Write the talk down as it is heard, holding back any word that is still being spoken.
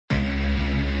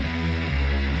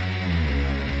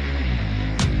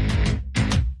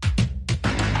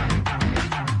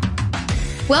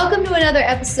Welcome to another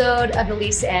episode of the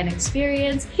Lisa Ann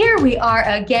Experience. Here we are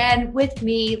again with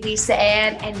me, Lisa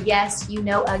Ann, and yes, you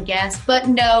know, a guest, but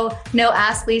no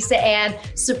Ask Lisa Ann.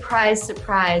 Surprise,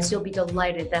 surprise. You'll be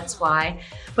delighted, that's why.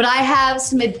 But I have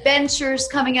some adventures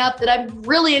coming up that I'm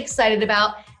really excited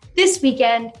about. This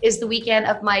weekend is the weekend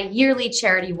of my yearly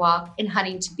charity walk in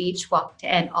Huntington Beach, Walk to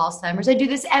End Alzheimer's. I do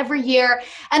this every year,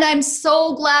 and I'm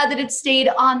so glad that it stayed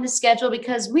on the schedule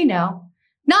because we know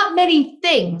not many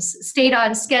things stayed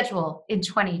on schedule in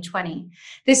 2020.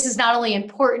 This is not only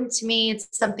important to me,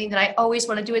 it's something that I always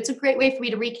want to do. It's a great way for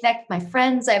me to reconnect with my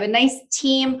friends. I have a nice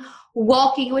team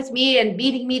walking with me and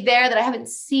meeting me there that I haven't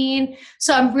seen.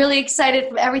 So I'm really excited,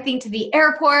 from everything to the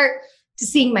airport, to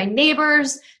seeing my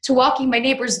neighbors, to walking my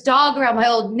neighbor's dog around my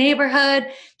old neighborhood,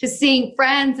 to seeing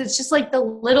friends. It's just like the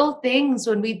little things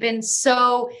when we've been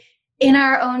so in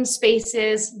our own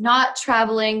spaces, not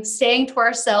traveling, staying to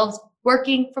ourselves,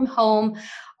 working from home.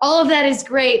 All of that is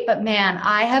great, but man,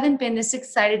 I haven't been this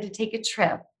excited to take a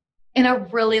trip in a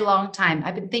really long time.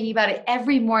 I've been thinking about it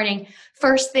every morning,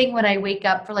 first thing when I wake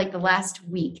up for like the last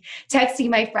week,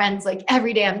 texting my friends like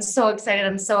every day. I'm so excited.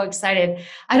 I'm so excited.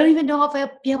 I don't even know if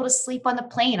I'll be able to sleep on the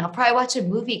plane. I'll probably watch a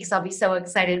movie because I'll be so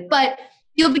excited, but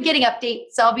you'll be getting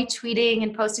updates. I'll be tweeting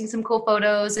and posting some cool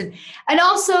photos and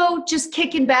also just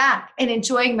kicking back and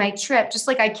enjoying my trip, just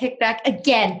like I kicked back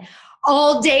again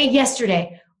all day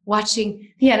yesterday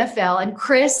watching the NFL. And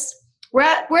Chris, we're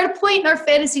at a point in our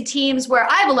fantasy teams where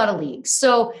I have a lot of leagues.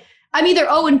 So I'm either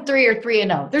 0-3 or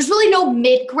 3-0. There's really no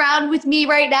mid-ground with me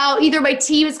right now. Either my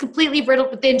team is completely riddled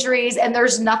with injuries and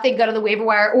there's nothing good on the waiver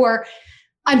wire, or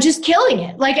I'm just killing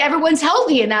it. Like everyone's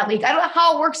healthy in that league. I don't know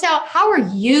how it works out. How are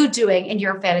you doing in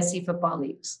your fantasy football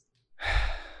leagues?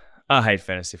 I hate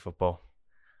fantasy football.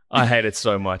 I hate it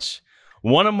so much.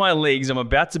 One of my leagues, I'm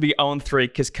about to be 0-3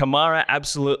 because Kamara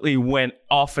absolutely went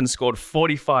off and scored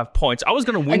 45 points. I was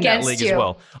going to win that league as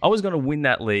well. I was going to win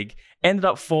that league. Ended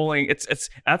up falling. That's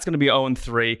going to be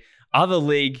 0-3. Other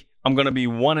league, I'm going to be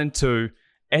 1-2.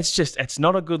 It's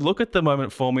not a good look at the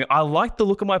moment for me. I like the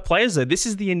look of my players though. This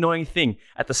is the annoying thing.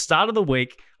 At the start of the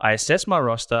week, I assess my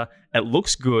roster. It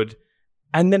looks good.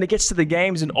 And then it gets to the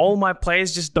games and all my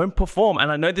players just don't perform.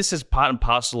 And I know this is part and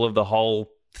parcel of the whole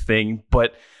thing,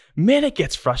 but man, it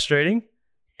gets frustrating.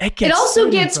 It also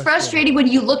gets frustrating when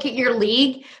you look at your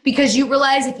league because you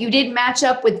realize if you didn't match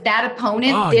up with that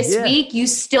opponent this week, you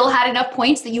still had enough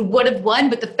points that you would have won.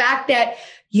 But the fact that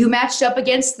you matched up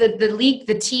against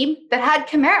the team that had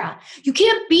Kamara, you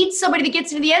can't beat somebody that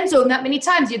gets into the end zone that many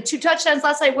times. You had 2 touchdowns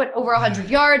last night, went over 100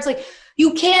 yards. Like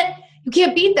you can't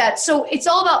beat that. So it's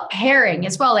all about pairing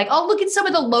as well. Like I'll look at some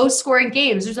of the low scoring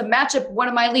games. There's a matchup, one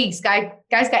of my leagues, guy's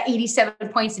got 87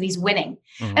 points and he's winning.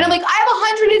 Mm-hmm. And I'm like, I have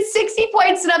 160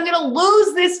 points and I'm going to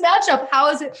lose this matchup. How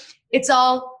is it? It's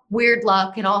all weird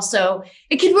luck. And also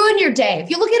it can ruin your day.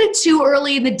 If you look at it too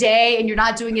early in the day and you're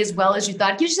not doing as well as you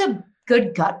thought, you just have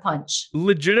good gut punch.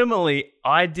 Legitimately,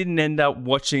 I didn't end up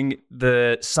watching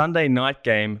the Sunday night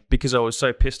game because I was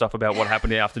so pissed off about what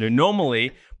happened in the afternoon.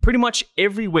 Normally, pretty much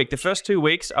every week, the first 2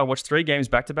 weeks, I watched 3 games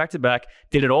back to back to back.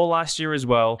 Did it all last year as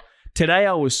well. Today,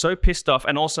 I was so pissed off,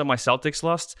 and also my Celtics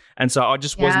lost. And so I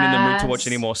just wasn't in the mood to watch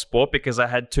any more sport because I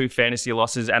had 2 fantasy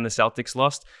losses and the Celtics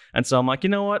lost. And so I'm like, you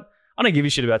know what? I don't give a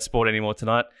shit about sport anymore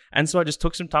tonight. And so I just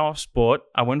took some time off sport.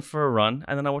 I went for a run,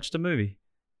 and then I watched a movie.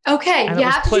 Okay, you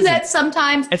have to do that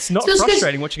sometimes. It's not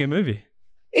frustrating watching a movie.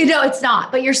 No, it's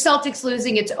not. But your Celtics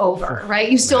losing, it's over,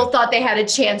 right? You still thought they had a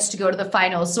chance to go to the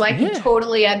finals. So I can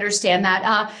totally understand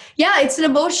that. It's an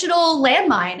emotional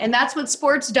landmine. And that's what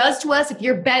sports does to us. If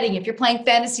you're betting, if you're playing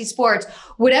fantasy sports,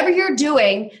 whatever you're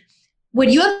doing, when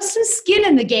you have some skin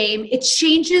in the game, it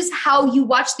changes how you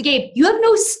watch the game. You have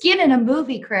no skin in a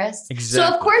movie, Chris. Exactly.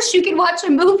 So of course you can watch a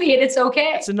movie and it's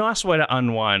okay. It's a nice way to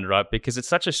unwind, right? Because it's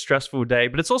such a stressful day,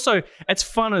 but it's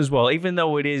fun as well, even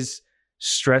though it is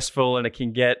stressful and it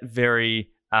can get very,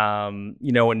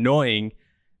 annoying.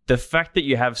 The fact that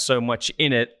you have so much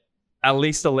in it at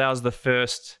least allows the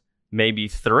first maybe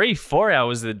 3-4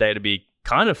 hours of the day to be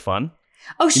kind of fun.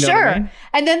 Oh, you know sure. I mean?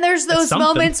 And then there's those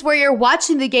moments where you're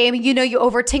watching the game and you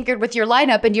over tinkered with your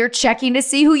lineup and you're checking to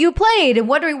see who you played and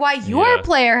wondering why your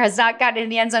player has not gotten in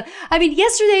the end zone. I mean,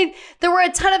 yesterday there were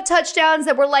a ton of touchdowns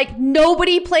that were like,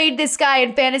 nobody played this guy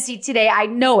in fantasy today. I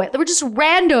know it. There were just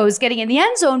randos getting in the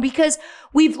end zone because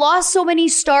we've lost so many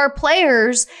star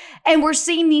players and we're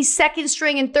seeing these second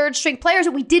string and third string players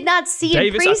that we did not see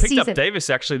in preseason. I picked up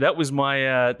Davis, actually. That was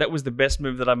that was the best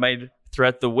move that I made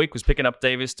throughout the week, was picking up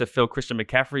Davis to fill Christian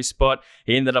McCaffrey's spot.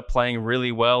 He ended up playing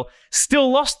really well.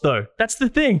 Still lost, though. That's the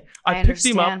thing. I picked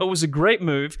him up. It was a great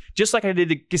move, just like I did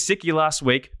to Gesicki last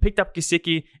week. Picked up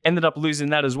Gesicki, ended up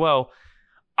losing that as well.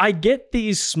 I get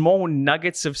these small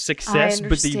nuggets of success,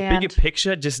 but the bigger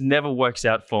picture just never works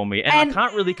out for me. And I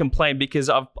can't really complain because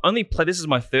I've only played, this is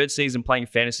my third season playing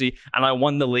fantasy, and I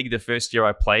won the league the first year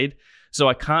I played. So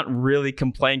I can't really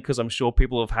complain because I'm sure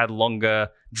people have had longer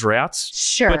droughts.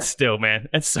 Sure. But still, man,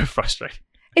 it's so frustrating.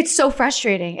 It's so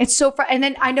frustrating. And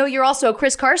then I know you're also a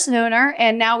Chris Carson owner,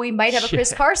 and now we might have a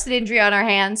Chris Carson injury on our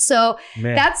hands. So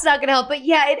that's not going to help. But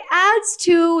yeah, it adds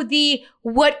to the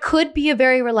what could be a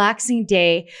very relaxing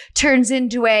day turns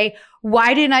into a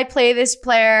why didn't I play this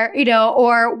player,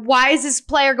 or why is this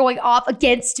player going off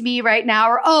against me right now?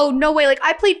 Or, oh, no way. Like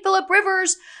I played Phillip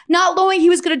Rivers not knowing he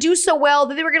was going to do so well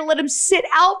that they were going to let him sit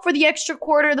out for the extra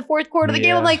quarter, the fourth quarter of the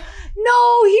game. I'm like,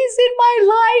 no, he's in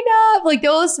my lineup. Like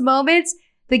those moments.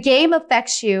 The game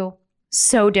affects you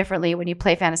so differently when you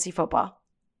play fantasy football.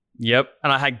 Yep.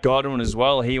 And I had Godwin as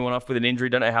well. He went off with an injury.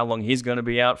 Don't know how long he's going to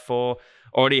be out for.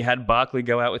 Already had Barkley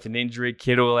go out with an injury.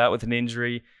 Kittle out with an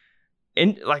injury.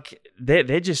 And like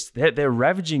they're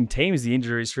ravaging teams, the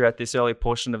injuries throughout this early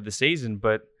portion of the season.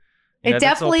 But it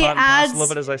definitely adds, of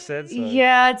it, as I said. So.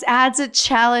 Yeah, it adds a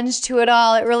challenge to it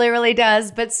all. It really, really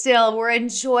does. But still, we're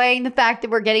enjoying the fact that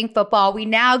we're getting football. We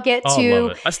now get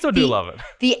to I still do love it.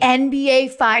 The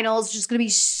NBA Finals, which is going to be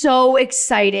so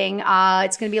exciting.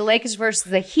 It's going to be Lakers versus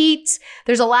the Heat.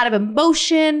 There's a lot of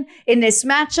emotion in this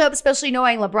matchup, especially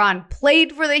knowing LeBron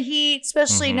played for the Heat,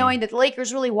 especially knowing that the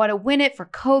Lakers really want to win it for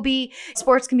Kobe.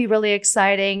 Sports can be really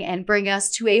exciting and bring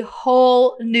us to a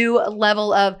whole new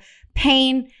level of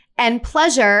pain and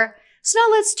pleasure. So now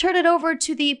let's turn it over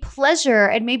to the pleasure.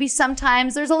 And maybe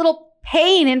sometimes there's a little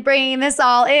pain in bringing this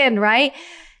all in, right?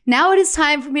 Now it is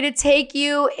time for me to take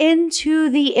you into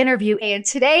the interview. And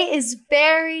today is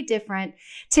very different.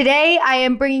 Today I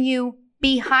am bringing you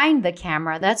behind the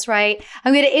camera. That's right.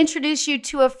 I'm going to introduce you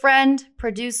to a friend,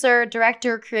 producer,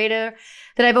 director, creator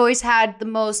that I've always had the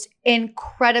most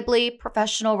incredibly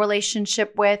professional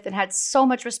relationship with and had so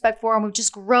much respect for. And we've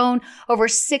just grown over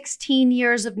 16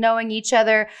 years of knowing each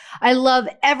other. I love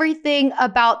everything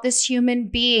about this human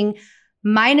being,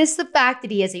 minus the fact that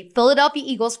he is a Philadelphia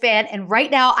Eagles fan. And right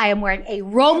now I am wearing a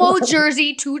Romo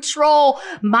jersey to troll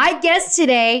my guest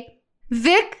today,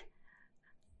 Vic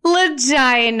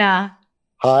Lagina.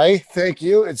 Hi, thank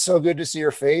you. It's so good to see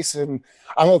your face, and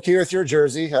I'm okay with your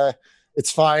jersey.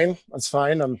 It's fine. It's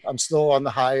fine. I'm still on the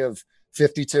high of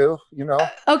 52,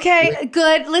 Okay,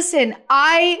 good. Listen,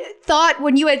 I thought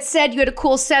when you had said you had a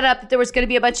cool setup that there was going to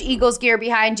be a bunch of Eagles gear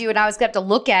behind you and I was going to have to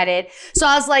look at it. So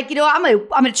I was like, I'm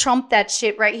going to trump that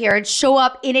shit right here and show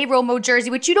up in a Romo jersey,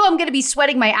 which I'm going to be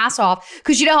sweating my ass off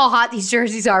because you know how hot these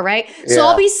jerseys are, right? Yeah. So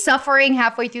I'll be suffering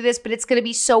halfway through this, but it's going to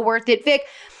be so worth it. Vic,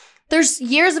 there's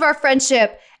years of our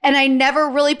friendship and I never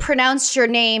really pronounced your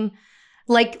name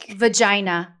like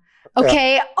vagina.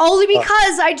 Okay. Yeah. Only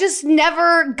because I just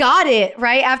never got it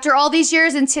right after all these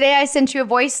years. And today I sent you a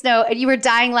voice note and you were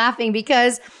dying laughing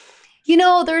because,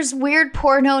 there's weird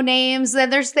porno names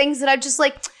and there's things that I'm just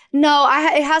like, no,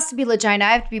 it has to be Lagina.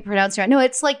 I have to be pronounced right. No,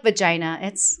 it's like vagina.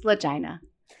 It's Lagina.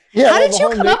 Yeah. How did you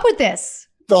come up with this?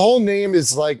 The whole name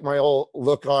is like my whole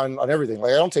look on everything.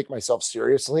 Like I don't take myself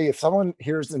seriously. If someone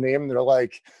hears the name and they're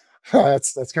like,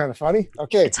 that's kind of funny.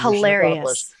 Okay. It's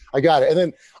hilarious. I got it. And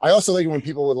then I also like when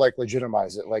people would like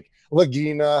legitimize it, like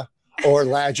Lagina or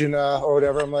Lagina or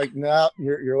whatever. I'm like, no,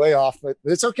 you're way off, but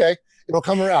it's okay. It'll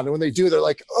come around. And when they do, they're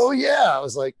like, oh yeah. I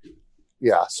was like,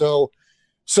 yeah. So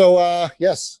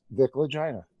yes, Vic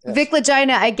Lagina. Yes. Vic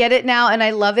Lagina. I get it now and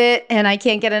I love it and I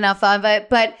can't get enough of it.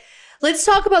 But let's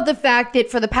talk about the fact that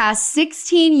for the past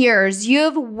 16 years,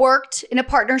 you've worked in a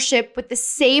partnership with the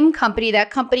same company.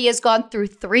 That company has gone through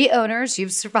 3 owners.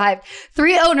 You've survived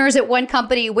 3 owners at one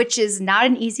company, which is not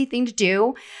an easy thing to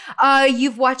do.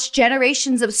 You've watched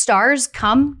generations of stars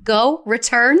come, go,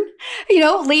 return,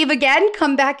 leave again,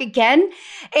 come back again.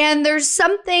 And there's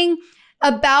something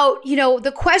about,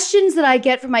 the questions that I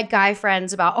get from my guy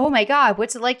friends about, oh my God,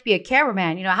 what's it like to be a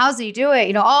cameraman? How's he do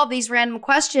it? All of these random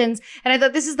questions. And I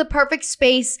thought this is the perfect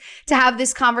space to have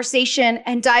this conversation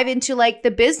and dive into like the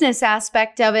business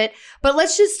aspect of it. But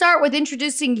let's just start with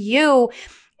introducing you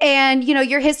and,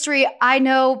 your history. I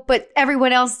know, but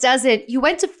everyone else doesn't. You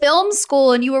went to film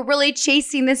school and you were really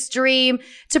chasing this dream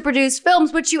to produce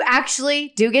films, which you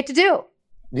actually do get to do.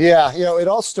 Yeah, it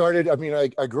all started. I mean,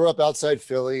 I grew up outside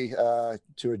Philly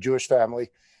to a Jewish family.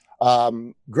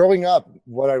 Growing up,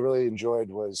 what I really enjoyed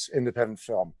was independent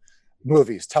film,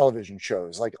 movies, television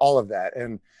shows, like all of that.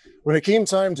 And when it came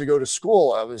time to go to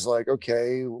school, I was like,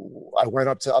 okay, I went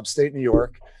up to upstate New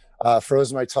York,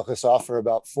 froze my tuchus off for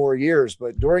about 4 years.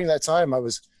 But during that time, I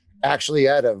was actually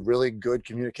at a really good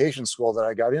communication school that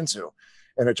I got into.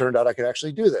 And it turned out I could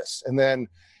actually do this. And then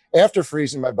after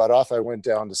freezing my butt off, I went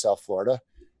down to South Florida.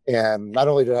 And not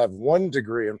only did I have one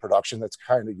degree in production that's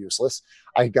kind of useless,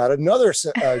 I got another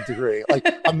degree, like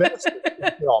a master's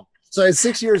in film. So I had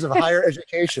 6 years of higher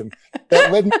education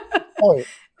that led me to the point,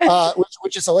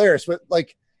 which is hilarious. But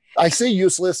like I say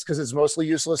useless because it's mostly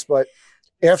useless. But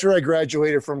after I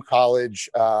graduated from college,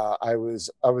 I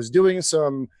was doing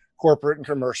some corporate and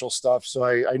commercial stuff. So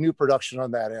I knew production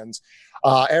on that end.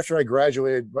 After I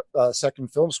graduated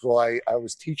second film school, I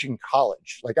was teaching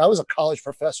college. Like I was a college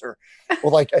professor,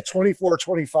 well, like at 24,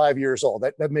 25 years old.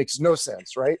 That makes no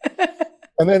sense, right?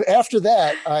 And then after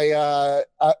that,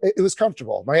 it was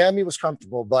comfortable. Miami was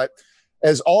comfortable, but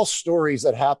as all stories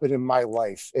that happen in my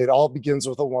life, it all begins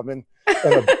with a woman.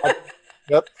 And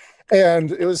yep.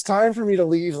 And it was time for me to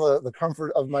leave the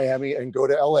comfort of Miami and go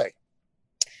to LA.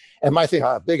 And my thing,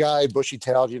 big-eyed,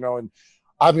 bushy-tailed, and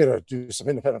I'm going to do some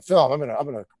independent film. I'm going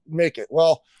to make it.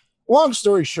 Well, long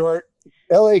story short,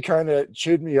 LA kind of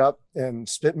chewed me up and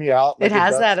spit me out. It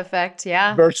has that effect,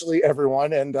 yeah. Virtually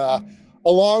everyone. And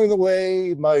along the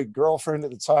way, my girlfriend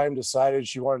at the time decided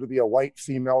she wanted to be a white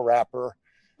female rapper.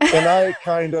 And I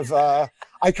kind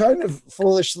of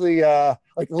foolishly,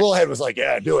 like the little head was like,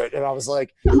 yeah, do it. And I was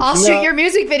like, I'll shoot your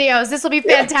music videos. This will be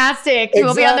fantastic. Yeah, exactly.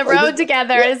 We'll be on the road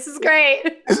together. Yeah. This is great.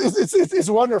 It's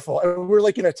wonderful. And we're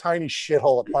like in a tiny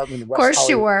shithole apartment in West Hollywood. Of course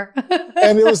you were.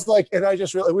 And it was like, and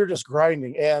we were just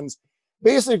grinding. And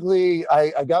basically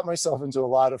I got myself into a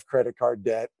lot of credit card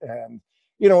debt. And,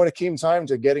 when it came time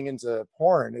to getting into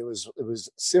porn, it was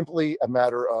simply a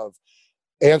matter of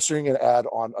answering an ad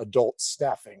on adult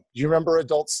staffing. Do you remember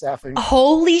adult staffing?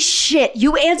 Holy shit.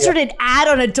 You answered an ad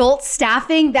on adult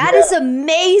staffing? That is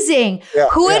amazing. Yeah,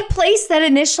 Who had placed that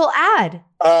initial ad?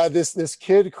 This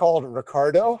kid called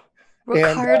Ricardo.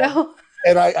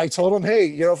 And I told him,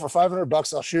 hey, for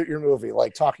 $500, I'll shoot your movie,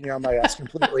 like talking on my ass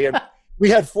completely. And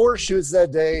we had 4 shoots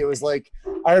that day. It was like,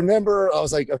 I remember I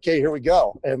was like, okay, here we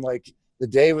go. And like the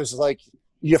day was like,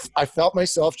 I felt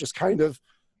myself just kind of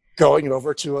going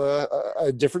over to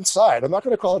a different side. I'm not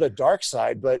going to call it a dark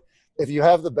side, but if you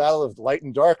have the battle of light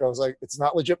and dark, I was like, it's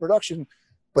not legit production,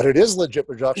 but it is legit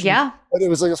production. Yeah. But it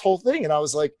was like this whole thing. And I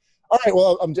was like, all right,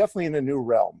 well, I'm definitely in a new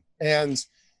realm. And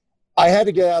I had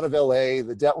to get out of LA.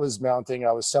 The debt was mounting.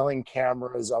 I was selling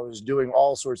cameras. I was doing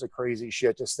all sorts of crazy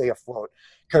shit to stay afloat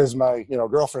because my,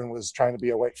 girlfriend was trying to be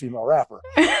a white female rapper.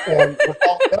 And with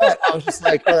all that, I was just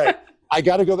like, all right, I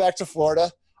got to go back to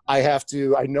Florida. I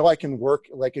know I can work,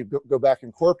 like go back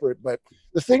in corporate, but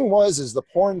the thing is the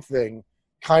porn thing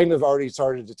kind of already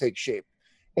started to take shape.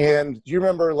 And do you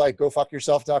remember like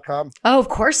gofuckyourself.com? Oh, of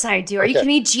course I do. Are you kidding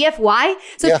me? GFY?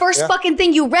 So the first fucking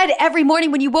thing you read every morning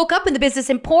when you woke up in the business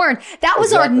in porn, that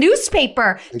was our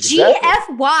newspaper. Exactly.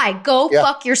 GFY, go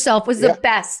fuck yourself was the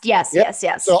best. Yes.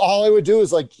 So all I would do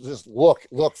is like, just look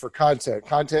for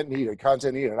content needed.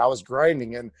 And I was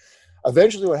grinding. And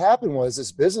eventually what happened was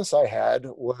this business I had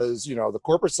was, the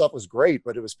corporate stuff was great,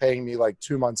 but it was paying me like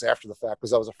 2 months after the fact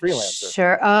because I was a freelancer.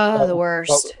 Sure. Oh, the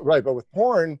worst. But with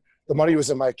porn, the money was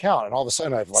in my account. And all of a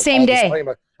sudden I have like same day.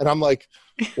 And I'm like,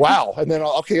 wow. And then,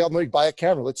 I'm going to buy a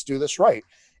camera. Let's do this right.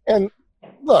 And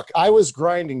look, I was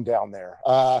grinding down there,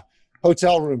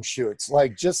 hotel room shoots,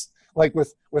 like just like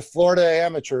with Florida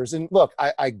amateurs. And look,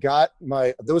 I got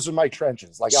those are my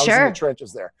trenches. Like I was in the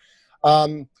trenches there.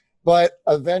 But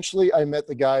eventually I met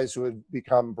the guys who had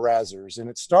become brazzers, and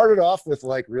it started off with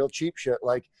like real cheap shit.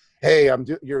 Like, hey,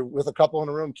 you're with a couple in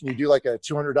a room. Can you do like a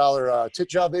 $200 tit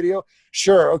job video?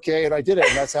 Sure. Okay. And I did it.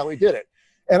 And that's how we did it.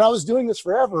 And I was doing this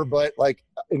forever, but like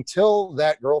until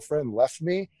that girlfriend left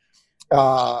me,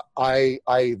 I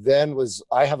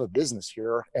have a business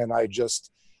here, and I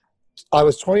was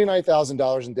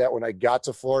 $29,000 in debt when I got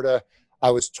to Florida.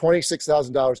 I was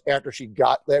 $26,000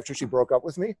 after she broke up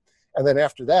with me. And then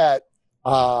after that,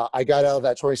 I got out of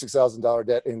that $26,000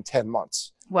 debt in 10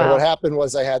 months. Wow. And what happened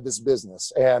was I had this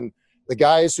business, and the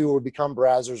guys who would become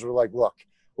brazzers were like, look,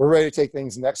 we're ready to take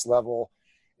things next level.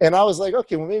 And I was like,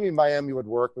 okay, well, maybe Miami would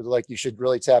work, but like, you should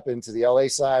really tap into the LA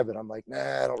side. But I'm like,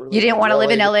 nah, I don't really. You didn't want to live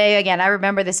in LA again. I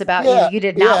remember this about you. You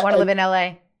did not want to live in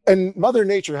LA. And Mother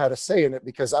Nature had a say in it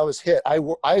because I was hit. I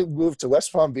moved to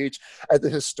West Palm Beach at the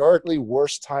historically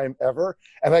worst time ever.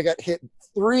 And I got hit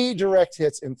 3 direct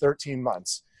hits in 13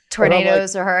 months.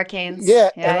 Tornadoes or hurricanes.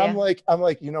 I'm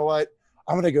like, you know what?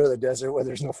 I'm going to go to the desert where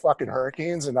there's no fucking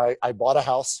hurricanes. And I bought a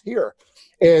house here,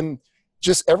 and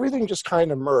just everything just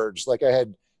kind of merged. Like I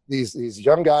had these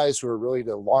young guys who were really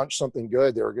to launch something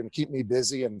good. They were going to keep me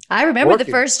busy. And I remember the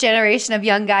first generation of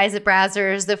young guys at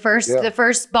Brazzers, the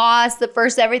first boss, the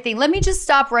first everything. Let me just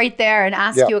stop right there and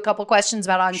ask you a couple questions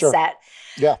about on set.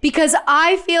 Yeah. Because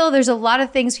I feel there's a lot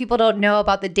of things people don't know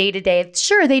about the day-to-day.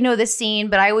 Sure, they know the scene,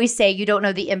 but I always say you don't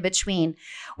know the in-between.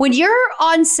 When you're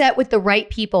on set with the right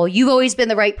people, you've always been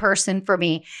the right person for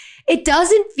me. It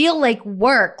doesn't feel like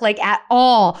work, like at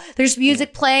all. There's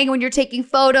music playing when you're taking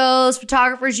photos.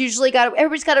 Photographers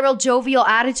everybody's got a real jovial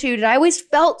attitude. And I always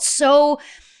felt so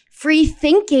free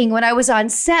thinking when I was on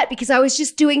set because I was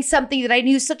just doing something that I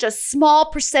knew such a small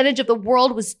percentage of the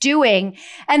world was doing.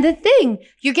 And the thing,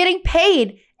 you're getting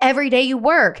paid every day you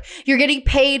work. You're getting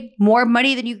paid more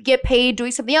money than you get paid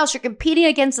doing something else. You're competing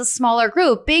against a smaller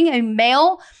group. Being a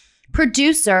male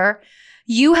producer,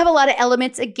 you have a lot of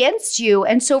elements against you.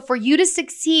 And so for you to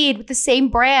succeed with the same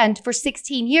brand for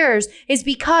 16 years is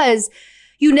because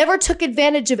you never took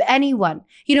advantage of anyone.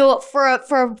 You know, for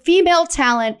a female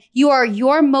talent, you are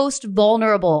your most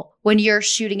vulnerable when you're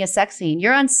shooting a sex scene.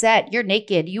 You're on set, you're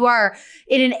naked, you are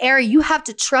in an area, you have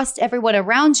to trust everyone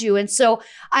around you. And so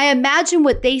I imagine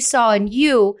what they saw in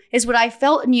you is what I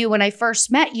felt in you when I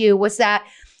first met you was that,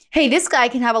 hey, this guy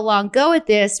can have a long go at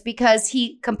this because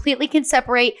he completely can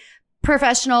separate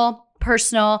professional,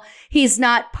 personal. He's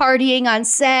not partying on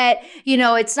set. You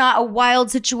know, it's not a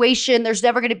wild situation. There's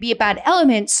never going to be a bad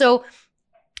element. So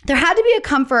there had to be a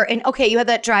comfort in, okay, you had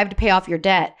that drive to pay off your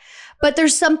debt. But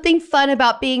there's something fun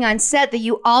about being on set that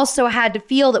you also had to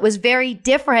feel that was very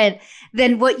different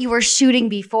than what you were shooting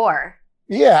before.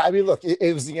 Yeah. I mean, look,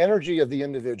 it was the energy of the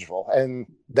individual, and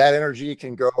that energy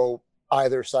can go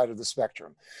either side of the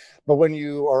spectrum. But when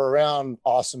you are around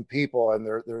awesome people and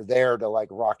they're there to like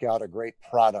rock out a great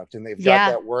product and they've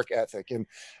got that work ethic. And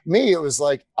me, it was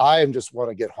like, I just want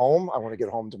to get home. I want to get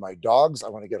home to my dogs. I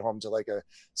want to get home to like a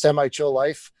semi-chill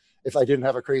life. If I didn't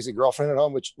have a crazy girlfriend at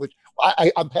home, which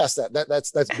I'm past that.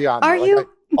 That's beyond. Are you?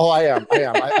 I am.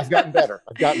 I've gotten better.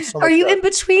 I've gotten so much Are you better. in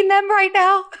between them right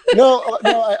now? No,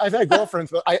 I've had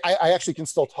girlfriends, but I actually can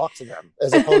still talk to them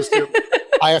as opposed to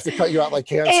I have to cut you out like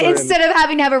cancer. Instead of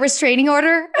having to have a restraining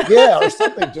order? Yeah, or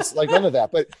something, just like none of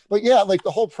that. But yeah, like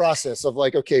the whole process of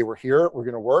like, okay, we're here, we're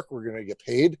going to work, we're going to get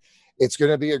paid. It's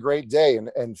going to be a great day,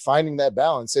 and finding that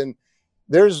balance. And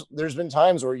there's been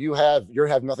times where you have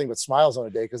nothing but smiles on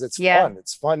a day because it's fun.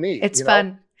 It's funny. It's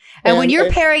fun. And when you're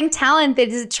pairing talent that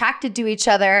is attracted to each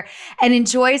other and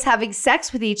enjoys having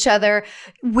sex with each other,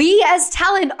 we as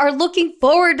talent are looking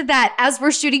forward to that as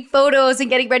we're shooting photos and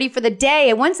getting ready for the day.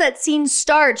 And once that scene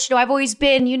starts, you know, I've always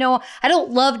been, you know, I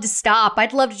don't love to stop.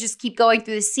 I'd love to just keep going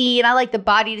through the scene. I like the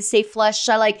body to stay flushed.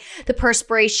 I like the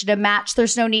perspiration to match.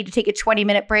 There's no need to take a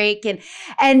 20-minute break.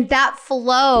 And that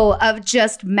flow of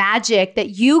just magic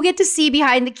that you get to see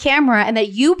behind the camera and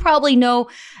that you probably know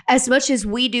as much as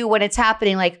we do when it's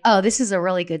happening, like, oh, this is a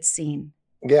really good scene.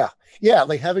 Yeah. Yeah.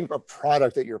 Like having a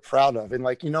product that you're proud of. And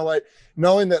like, you know what,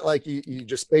 knowing that like you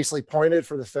just basically pointed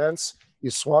for the fence,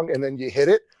 you swung and then you hit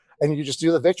it and you just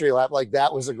do the victory lap. Like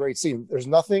that was a great scene. There's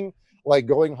nothing like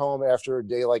going home after a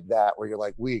day like that where you're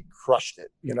like, we crushed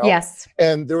it, you know? Yes.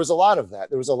 And there was a lot of that.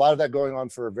 There was a lot of that going on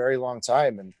for a very long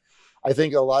time. And I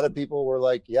think a lot of people were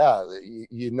like, yeah,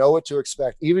 you know what to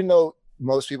expect. Even though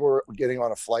most people were getting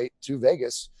on a flight to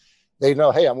Vegas, they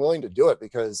know, hey, I'm willing to do it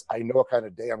because I know what kind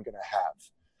of day I'm going to have.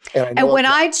 And when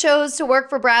I chose to work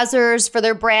for Brazzers for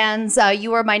their brands, you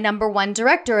were my number one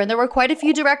director. And there were quite a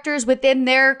few directors within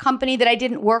their company that I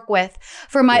didn't work with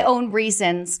for my own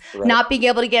reasons. Right. Not being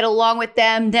able to get along with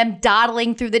them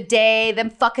dawdling through the day, them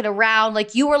fucking around.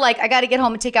 Like you were like, I got to get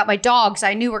home and take out my dogs.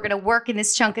 I knew we're going to work in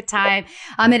this chunk of time.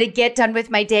 I'm going to get done with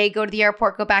my day, go to the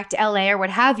airport, go back to LA or what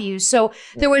have you. So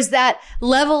there was that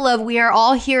level of we are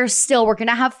all here still. We're going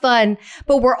to have fun,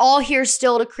 but we're all here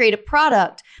still to create a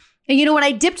product. And, you know, when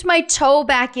I dipped my toe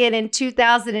back in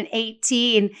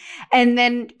 2018 and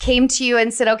then came to you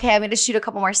and said, okay, I'm going to shoot a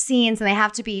couple more scenes and they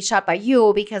have to be shot by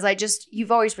you because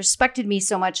you've always respected me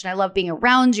so much and I love being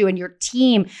around you and your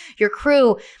team, your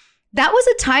crew. That was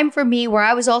a time for me where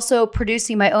I was also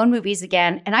producing my own movies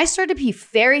again. And I started to be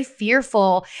very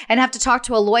fearful and have to talk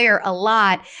to a lawyer a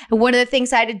lot. And one of the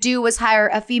things I had to do was hire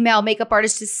a female makeup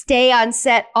artist to stay on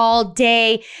set all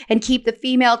day and keep the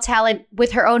female talent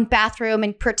with her own bathroom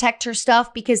and protect her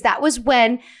stuff, because that was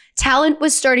when talent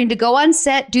was starting to go on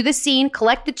set, do the scene,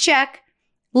 collect the check,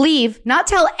 leave, not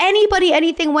tell anybody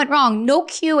anything went wrong, no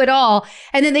cue at all.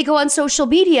 And then they go on social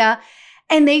media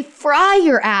and they fry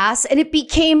your ass, and it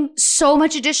became so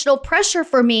much additional pressure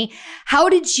for me. How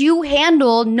did you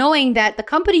handle knowing that the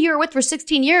company you were with for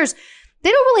 16 years, they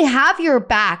don't really have your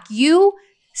back? You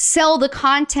sell the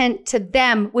content to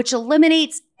them, which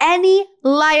eliminates any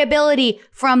liability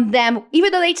from them,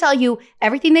 even though they tell you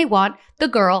everything they want, the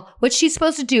girl, what she's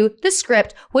supposed to do, the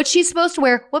script, what she's supposed to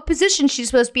wear, what position she's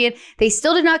supposed to be in. They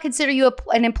still did not consider you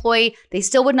an employee. They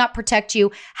still would not protect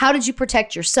you. How did you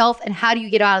protect yourself? And how do you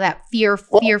get out of that fear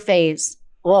phase?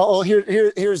 Well,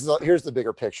 here's the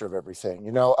bigger picture of everything.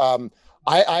 You know,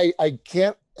 I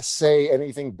can't say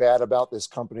anything bad about this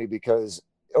company because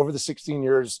over the 16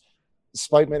 years,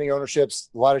 despite many ownerships,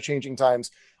 a lot of changing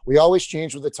times, we always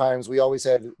changed with the times. We always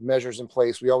had measures in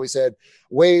place. We always had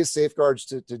ways, safeguards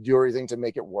to do everything to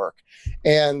make it work.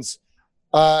 And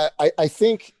I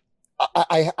think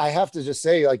I have to just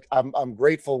say, like, I'm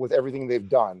grateful with everything they've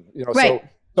done. You know, right.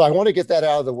 So I want to get that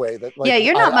out of the way. That, like, yeah,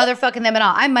 you're not motherfucking them at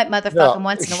all. I might motherfuck them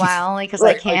once in a while only because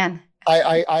right, I can.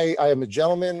 I am a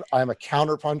gentleman. I'm a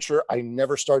counterpuncher. I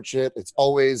never start shit. It's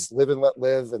always live and let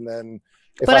live. And then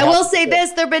but I will say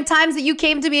this, there have been times that you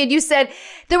came to me and you said,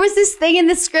 there was this thing in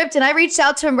the script, and I reached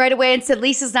out to him right away and said,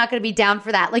 Lisa's not going to be down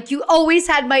for that. Like, you always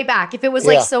had my back. If it was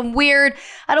like some weird,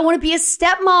 I don't want to be a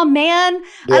stepmom, man.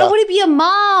 I don't want to be a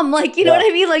mom. Like, you know what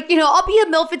I mean? Like, you know, I'll be a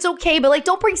MILF. It's okay. But like,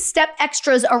 don't bring step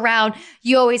extras around.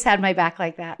 You always had my back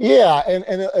like that. Yeah. And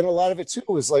a lot of it too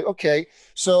was like, okay,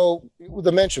 so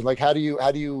the mention, like, how do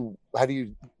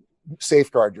you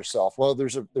safeguard yourself? Well,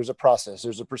 there's a process,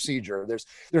 there's a procedure,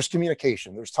 there's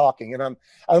communication, there's talking. And I'm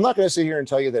not going to sit here and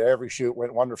tell you that every shoot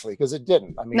went wonderfully, because it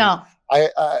didn't. I mean, no.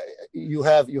 You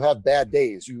have bad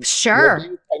days. Sure.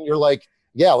 And you're like,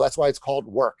 yeah, well, that's why it's called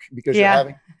work, because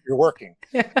you're working.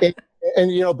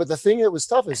 and you know, but the thing that was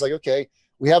tough is like, okay,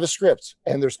 we have a script,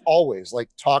 and there's always like,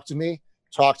 talk to me.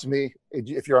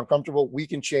 If you're uncomfortable, we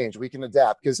can change, we can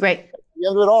adapt. Because at the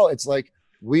end of it all, it's like,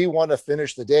 we want to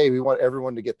finish the day. We want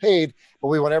everyone to get paid, but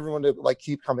we want everyone to like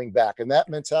keep coming back. And that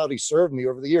mentality served me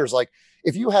over the years. Like,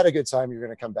 if you had a good time, you're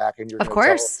going to come back, and you're going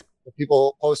to tell the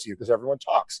people close to you, because everyone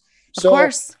talks. So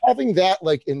having that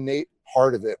like innate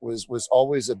part of it was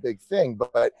always a big thing.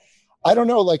 But I don't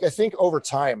know, like, I think over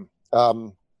time,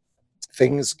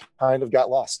 things kind of got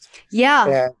lost.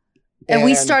 Yeah. And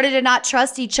we started to not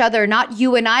trust each other, not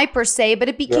you and I per se, but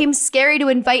it became scary to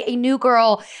invite a new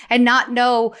girl and not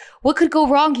know what could go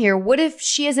wrong here. What if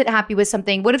she isn't happy with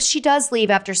something? What if she does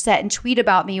leave after set and tweet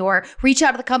about me, or reach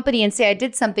out to the company and say I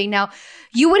did something? Now,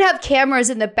 you would have cameras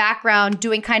in the background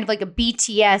doing kind of like a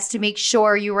BTS to make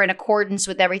sure you were in accordance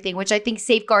with everything, which I think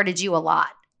safeguarded you a lot.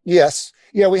 Yes.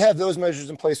 Yeah, we have those measures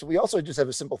in place, but we also just have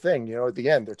a simple thing. You know, at the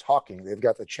end, they're talking. They've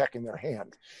got the check in their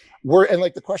hand. And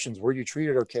like the questions, were you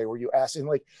treated okay? Were you asking?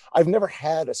 Like, I've never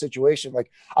had a situation,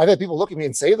 like, I've had people look at me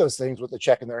and say those things with the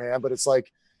check in their hand, but it's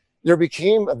like, there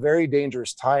became a very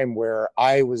dangerous time where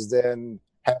I was then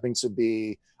having to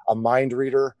be a mind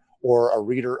reader or a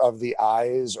reader of the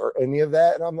eyes or any of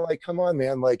that. And I'm like, come on,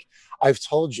 man. Like, I've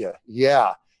told you,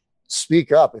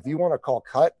 speak up. If you want to call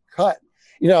cut.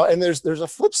 You know, and there's a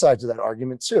flip side to that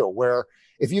argument too, where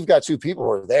if you've got two people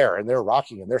who are there and they're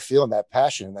rocking and they're feeling that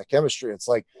passion and that chemistry, it's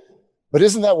like, but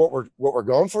isn't that what we're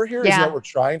going for here? Isn't that what we're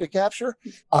trying to capture?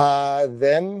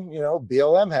 Then, you know,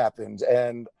 BLM happened,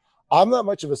 and I'm not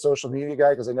much of a social media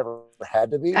guy because I never had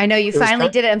to be. I know you finally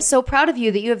did it. I'm so proud of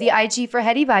you that you have the IG for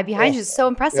Heady Vibe behind you. It's so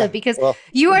impressive because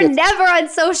you are never on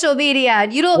social media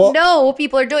and you don't know what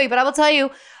people are doing. But I will tell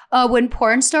you, when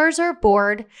porn stars are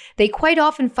bored, they quite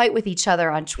often fight with each other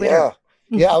on Twitter.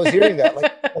 Yeah, I was hearing that.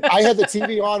 Like, I had the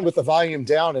TV on with the volume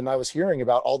down, and I was hearing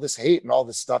about all this hate and all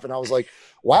this stuff, and I was like,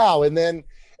 wow. And then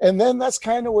that's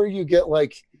kind of where you get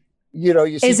like, you know,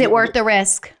 you see, is it worth the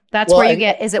risk? That's where you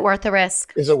get, is it worth the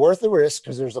risk? Is it worth the risk?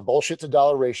 Because there's a bullshit to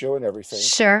dollar ratio and everything.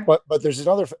 Sure. But there's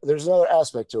another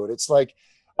aspect to it. It's like,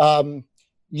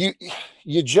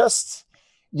 you just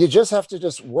have to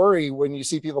just worry when you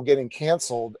see people getting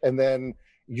canceled, and then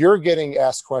you're getting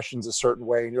asked questions a certain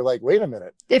way, and you're like, wait a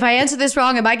minute. If I answer this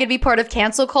wrong, am I going to be part of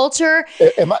cancel culture?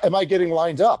 Am I getting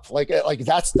lined up? Like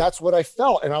that's what I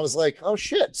felt. And I was like, oh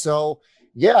shit. So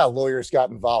yeah, lawyers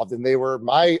got involved, and they were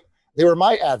my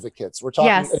advocates. We're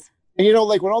talking, and you know,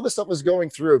 like when all this stuff was going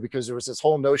through, because there was this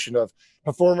whole notion of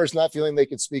performers not feeling they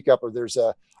could speak up, or there's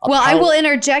I will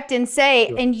interject and say,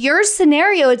 in your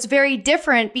scenario, it's very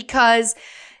different because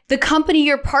the company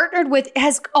you're partnered with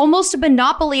has almost a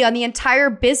monopoly on the entire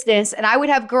business. And I would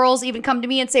have girls even come to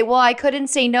me and say, well, I couldn't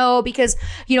say no because,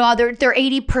 you know, they're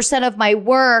 80% of my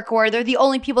work, or they're the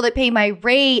only people that pay my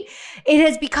rate. It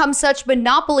has become such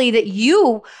monopoly that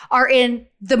you are in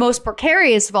the most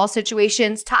precarious of all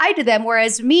situations tied to them.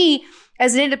 Whereas me,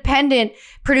 as an independent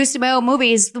producing my own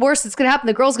movies, the worst that's going to happen,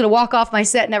 the girl's going to walk off my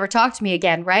set and never talk to me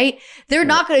again, right? They're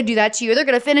not going to do that to you. They're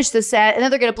going to finish the set and then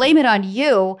they're going to blame it on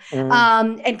you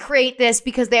and create this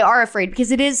because they are afraid,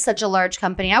 because it is such a large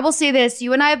company. I will say this,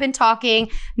 you and I have been talking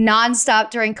nonstop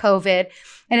during COVID.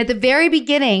 And at the very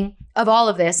beginning of all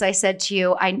of this, I said to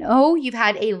you, I know you've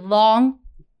had a long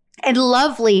and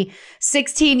lovely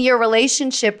 16-year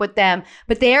relationship with them,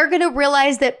 but they are going to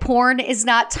realize that porn is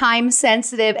not time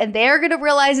sensitive, and they're going to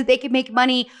realize that they can make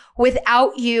money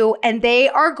without you, and they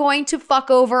are going to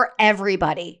fuck over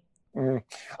everybody.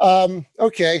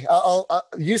 Okay.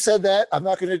 You said that. I'm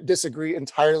not going to disagree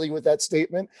entirely with that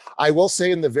statement. I will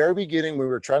say in the very beginning, when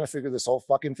we were trying to figure this whole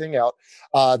fucking thing out,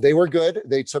 they were good.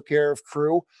 They took care of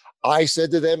crew. I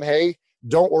said to them, hey,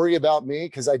 don't worry about me,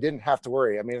 because I didn't have to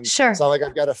worry. I mean, sure. It's not like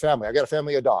I've got a family. I got a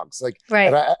family of dogs. Like,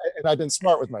 right. And I've been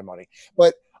smart with my money.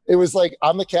 But it was like,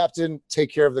 I'm the captain,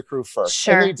 take care of the crew first.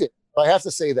 Sure. And they did. I have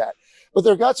to say that. But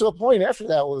there got to a point after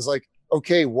that where it was like,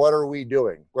 okay, what are we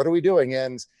doing? What are we doing?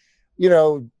 And, you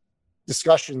know,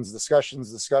 discussions.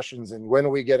 And when are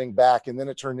we getting back? And then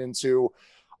it turned into,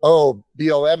 oh,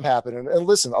 BLM happened. And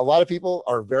listen, a lot of people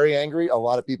are very angry. A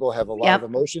lot of people have a lot of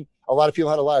emotion. A lot of people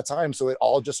had a lot of time, so it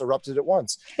all just erupted at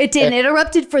once. It did. It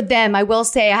erupted for them. I will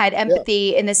say I had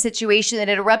empathy in the situation, that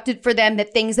it erupted for them,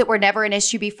 that things that were never an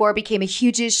issue before became a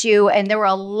huge issue. And there were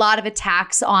a lot of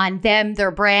attacks on them,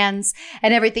 their brands,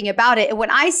 and everything about it. And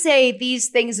when I say these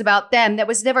things about them, that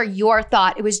was never your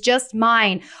thought. It was just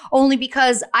mine, only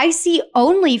because I see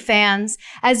OnlyFans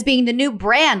as being the new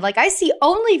brand. Like, I see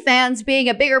OnlyFans being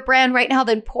a bigger brand right now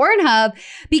than Pornhub,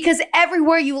 because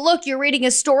everywhere you look, you're reading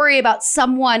a story about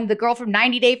someone. The girl from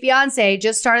 90 Day Fiance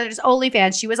just started his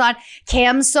OnlyFans. She was on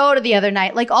Cam Soda the other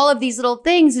night, like all of these little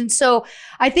things. And so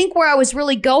I think where I was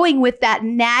really going with that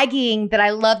nagging that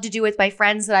I love to do with my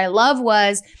friends that I love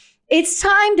was, it's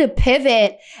time to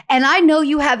pivot. And I know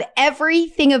you have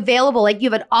everything available. Like, you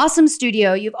have an awesome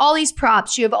studio. You have all these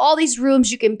props. You have all these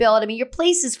rooms you can build. I mean, your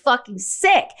place is fucking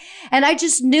sick. And I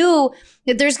just knew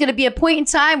that there's going to be a point in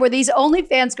time where these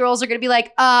OnlyFans girls are going to be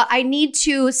like, I need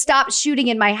to stop shooting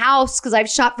in my house because I've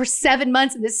shot for 7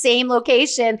 months in the same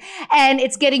location and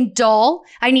it's getting dull.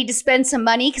 I need to spend some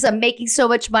money because I'm making so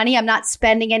much money. I'm not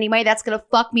spending any money. That's going to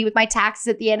fuck me with my taxes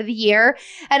at the end of the year.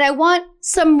 And I want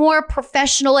some more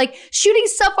professional, like, shooting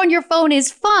stuff on your phone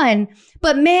is fun,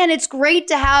 but man, it's great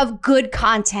to have good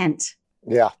content.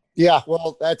 Yeah.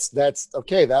 Well, that's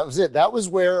okay. That was it. That was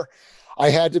where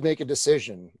I had to make a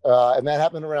decision. And that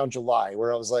happened around July,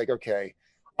 where I was like, okay,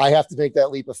 I have to make that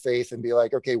leap of faith and be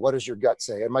like, okay, what does your gut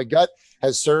say? And my gut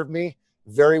has served me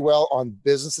very well on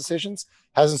business decisions.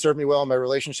 Hasn't served me well in my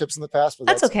relationships in the past. But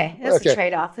that's okay. That's okay. A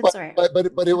trade-off. It's all right.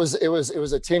 But it was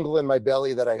a tingle in my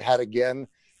belly that I had again.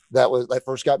 That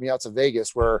first got me out to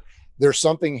Vegas, where there's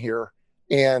something here,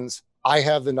 and I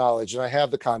have the knowledge, and I have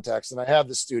the contacts, and I have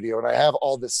the studio, and I have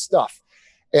all this stuff,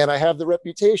 and I have the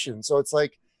reputation. So it's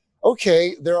like,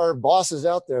 okay, there are bosses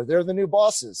out there. They're the new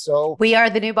bosses. So we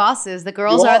are the new bosses. The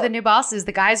girls are the new bosses.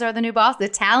 The guys are the new boss. The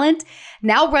talent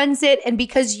now runs it. And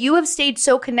because you have stayed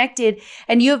so connected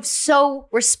and you have so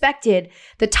respected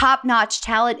the top-notch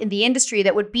talent in the industry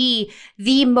that would be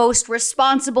the most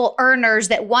responsible earners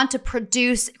that want to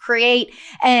produce, create,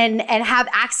 and have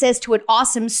access to an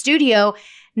awesome studio,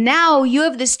 now you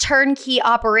have this turnkey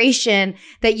operation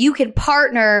that you can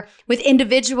partner with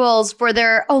individuals for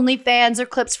their OnlyFans or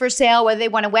clips for sale, whether they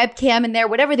want a webcam in there,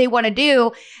 whatever they want to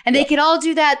do. And they can all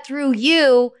do that through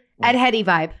you at Heady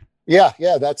Vibe. Yeah.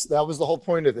 That was the whole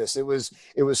point of this. It was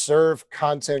serve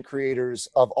content creators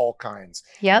of all kinds.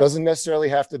 Yeah. Doesn't necessarily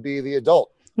have to be the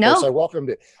adult. No. So I welcomed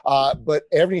it. But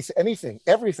everything,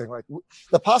 like,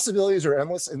 the possibilities are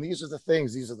endless. And these are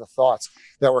the thoughts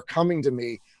that were coming to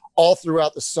me all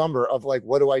throughout the summer of like,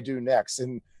 what do I do next?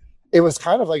 And it was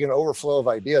kind of like an overflow of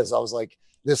ideas. I was like,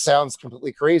 this sounds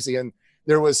completely crazy. And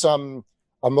there was some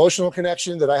emotional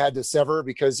connection that I had to sever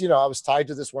because, I was tied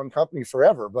to this one company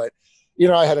forever. But,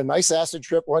 I had a nice acid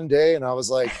trip one day and I was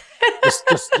like,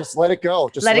 just let it go.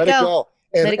 Just let it go.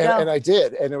 And I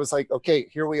did. And it was like, okay,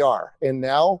 here we are. And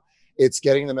now it's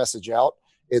getting the message out.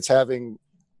 It's having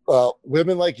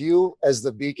women like you as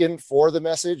the beacon for the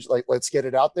message. Like, let's get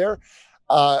it out there.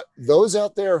 Those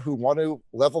out there who want to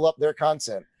level up their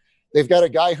content, they've got a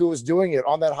guy who was doing it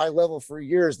on that high level for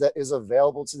years that is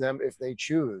available to them if they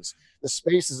choose. The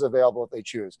space is available if they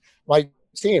choose. My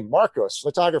team, Marcos,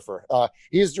 photographer.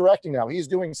 He's directing now. He's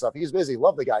doing stuff. He's busy.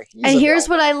 Love the guy. And here's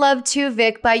what I love too,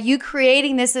 Vic, by you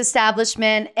creating this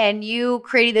establishment and you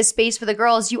creating this space for the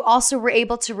girls, you also were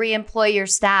able to re-employ your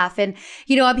staff. And,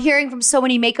 you know, I'm hearing from so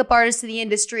many makeup artists in the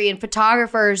industry and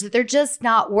photographers that they're just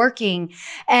not working.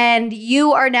 And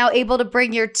you are now able to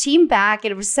bring your team back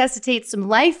and resuscitate some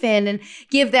life in and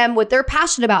give them what they're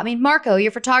passionate about. I mean, Marco,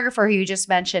 your photographer who you just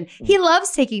mentioned, he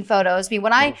loves taking photos. I mean,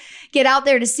 when I get out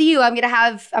there to see you, I'm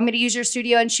going to use your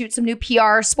studio and shoot some new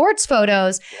PR sports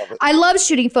photos. I love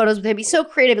shooting photos with him. He's so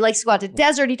creative. He likes to go out to the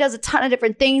desert. He does a ton of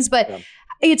different things, but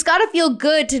it's got to feel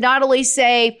good to not only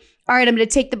say, all right, I'm going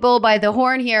to take the bull by the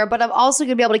horn here, but I'm also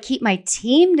going to be able to keep my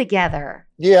team together.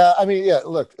 Yeah. I mean,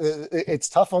 look, it's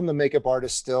tough on the makeup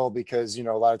artist still because, you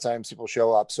know, a lot of times people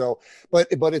show up. So, but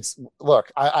it's,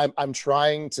 look, I'm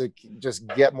trying to just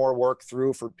get more work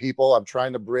through for people. I'm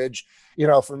trying to bridge, you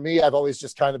know, for me, I've always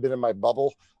just kind of been in my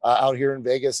bubble out here in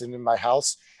Vegas and in my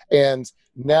house. And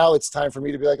now it's time for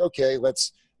me to be like, okay,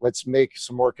 let's make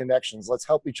some more connections. Let's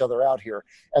help each other out here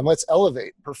and let's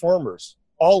elevate performers,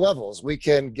 all levels. We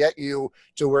can get you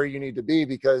to where you need to be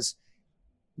because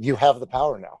you have the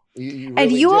power now. You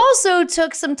really do. Also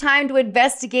took some time to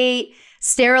investigate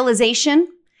sterilization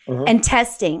and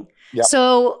testing. Yep.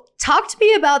 So talk to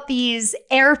me about these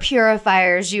air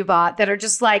purifiers you bought that are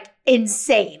just like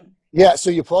insane. Yeah, so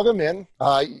you plug them in.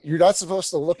 You're not supposed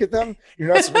to look at them.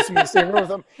 You're not supposed to be in the same room with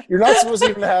them. You're not supposed to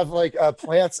even have like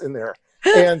plants in there.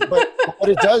 But what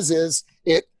it does is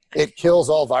it kills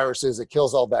all viruses. It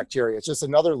kills all bacteria. It's just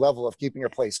another level of keeping a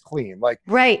place clean. Like,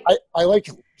 right. I like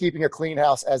keeping a clean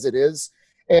house as it is.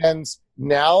 And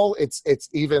now it's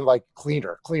even like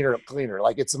cleaner.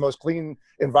 Like it's the most clean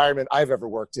environment I've ever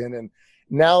worked in. And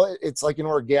now it's like an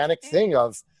organic thing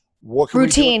of what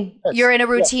routine. You're in a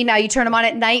routine now. You turn them on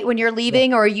at night when you're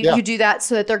leaving or you do that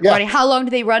so that they're running. How long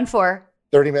do they run for?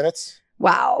 30 minutes.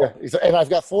 Wow. Yeah. And I've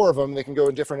got 4 of them. They can go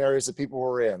in different areas that people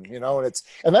were in, you know,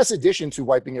 and that's addition to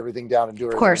wiping everything down and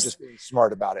doing it, just being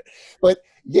smart about it. But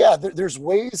yeah, there's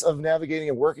ways of navigating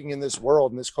and working in this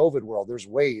world, in this COVID world. There's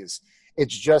ways.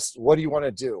 It's just, what do you want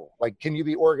to do? Like, can you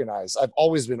be organized? I've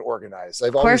always been organized.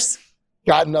 I've always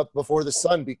gotten up before the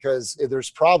sun because if there's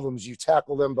problems, you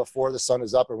tackle them before the sun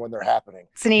is up or when they're happening.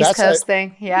 It's an East Coast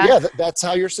thing. Yeah. Yeah. That's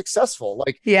how you're successful.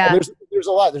 Like, there's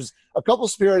a lot. There's a couple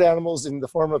spirit animals in the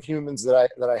form of humans that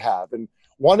I have. And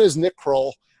one is Nick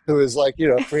Kroll, who is like, you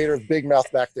know, creator of Big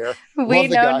Mouth back there. We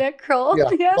know Nick Kroll.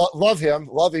 Yeah. Love him.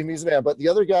 He's a man. But the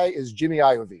other guy is Jimmy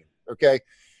Iovine. Okay.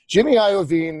 Jimmy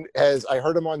Iovine I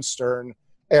heard him on Stern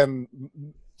and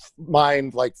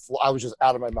mind, like I was just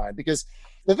out of my mind because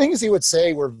the things he would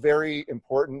say were very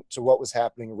important to what was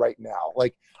happening right now.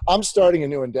 Like, I'm starting a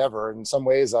new endeavor. In some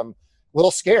ways, I'm a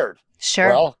little scared. Sure.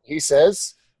 Well, he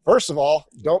says, first of all,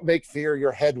 don't make fear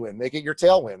your headwind. Make it your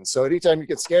tailwind. So anytime you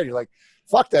get scared, you're like,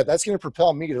 fuck that. That's going to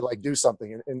propel me to like do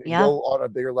something and go on a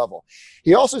bigger level.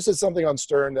 He also said something on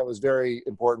Stern that was very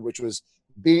important, which was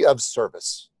be of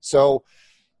service. So,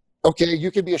 okay,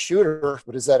 you can be a shooter,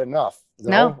 but is that enough?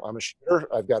 No, I'm a shooter.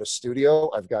 I've got a studio.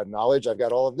 I've got knowledge. I've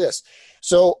got all of this.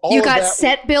 So you got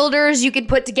set builders. You can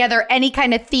put together any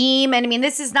kind of theme. And I mean,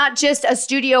 this is not just a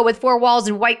studio with 4 walls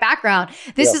and white background.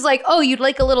 This is like, oh, you'd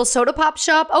like a little soda pop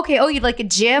shop? Okay. Oh, you'd like a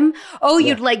gym? Oh,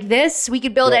 you'd like this? We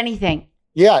could build anything.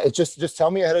 Yeah. It's just tell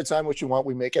me ahead of time what you want.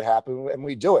 We make it happen and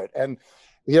we do it. And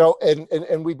you know,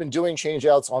 and we've been doing change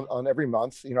outs on every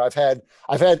month. You know, I've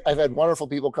had wonderful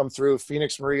people come through.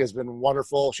 Phoenix Marie has been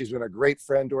wonderful. She's been a great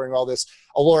friend during all this.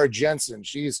 Alora Jensen,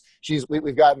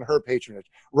 we've gotten her patronage.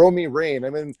 Romy Rain. I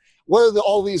mean, what do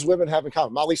all these women have in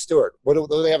common? Molly Stewart. What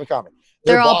do they have in common?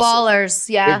 They're all ballers.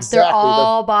 Yeah. Exactly. They're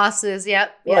all bosses.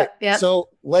 Yep. Right. Yep. So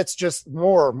let's just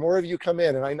more of you come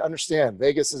in. And I understand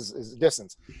Vegas is a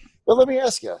distance. But let me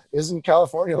ask you, isn't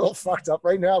California a little fucked up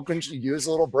right now? Couldn't you use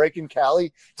a little break in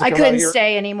Cali? I couldn't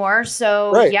stay anymore.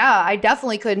 So yeah, I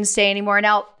definitely couldn't stay anymore.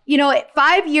 Now, you know,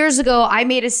 5 years ago, I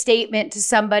made a statement to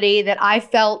somebody that I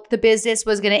felt the business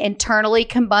was going to internally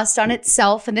combust on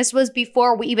itself. And this was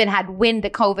before we even had wind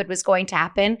that COVID was going to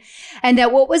happen. And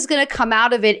that what was going to come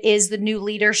out of it is the new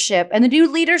leadership. And the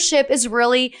new leadership is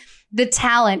really the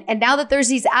talent. And now that there's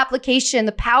these application,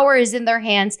 the power is in their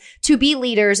hands to be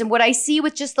leaders. And what I see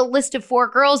with just the list of 4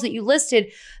 girls that you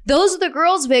listed, those are the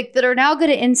girls, Vic, that are now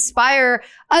going to inspire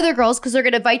other girls because they're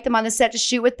going to invite them on the set to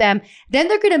shoot with them. Then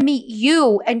they're going to meet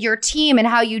you and your team and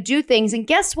how you do things. And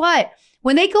guess what?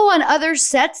 When they go on other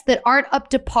sets that aren't up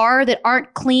to par, that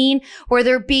aren't clean, where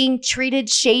they're being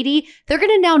treated shady, they're going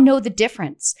to now know the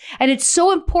difference. And it's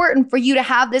so important for you to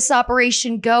have this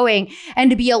operation going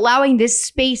and to be allowing this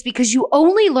space because you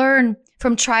only learn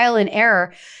from trial and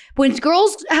error. When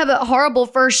girls have a horrible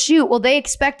first shoot, well, they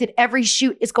expect that every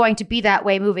shoot is going to be that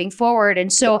way moving forward.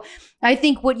 And so I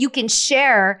think what you can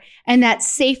share and that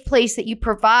safe place that you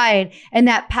provide and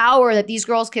that power that these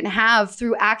girls can have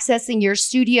through accessing your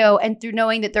studio and through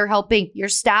knowing that they're helping your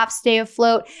staff stay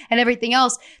afloat and everything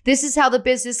else, this is how the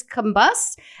business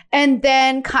combusts and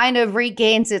then kind of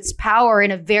regains its power in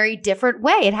a very different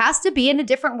way. It has to be in a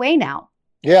different way now.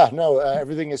 Yeah, no,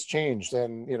 everything has changed,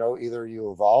 and either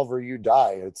you evolve or you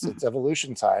die. It's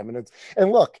evolution time,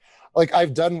 and look, like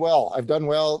I've done well.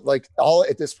 Like all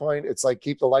at this point, it's like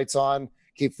keep the lights on,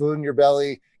 keep food in your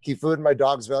belly, keep food in my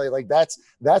dog's belly. Like that's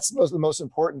the most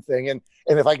important thing. And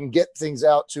if I can get things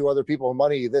out to other people,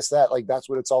 money, this, that, like that's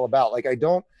what it's all about. Like I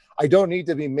don't need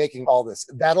to be making all this.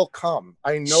 That'll come.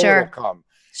 I know it'll come.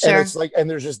 Sure. And it's like, and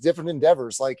there's just different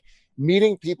endeavors. Like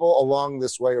meeting people along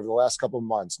this way over the last couple of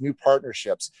months, new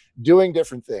partnerships, doing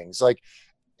different things. Like,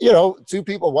 two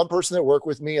people, one person that worked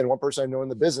with me and one person I know in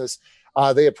the business,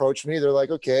 they approached me. They're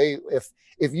like, okay,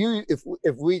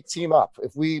 if we team up,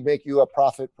 if we make you a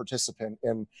profit participant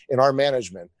in our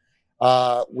management,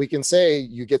 we can say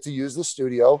you get to use the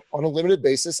studio on a limited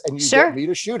basis and you get me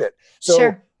to shoot it.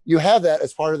 So you have that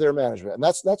as part of their management. And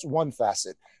that's one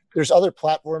facet. There's other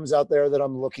platforms out there that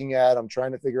I'm looking at. I'm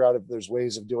trying to figure out if there's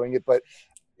ways of doing it, but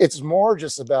it's more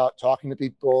just about talking to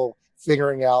people,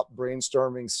 figuring out,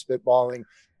 brainstorming, spitballing,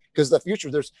 because the future,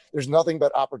 there's nothing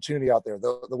but opportunity out there.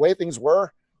 The way things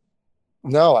were,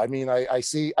 no, I mean, I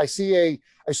see a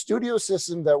studio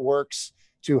system that works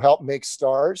to help make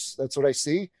stars. That's what I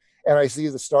see. And I see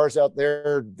the stars out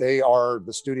there. They are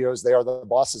the studios. They are the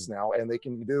bosses now, and they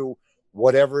can do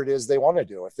whatever it is they want to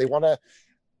do. If they want to,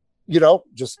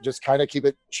 just kind of keep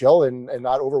it chill and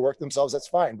not overwork themselves, that's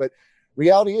fine. But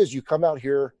reality is you come out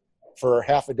here for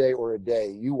half a day or a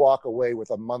day, you walk away with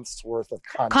a month's worth of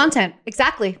content.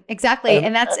 Exactly.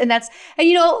 And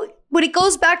when it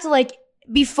goes back to like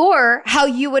before, how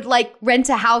you would like rent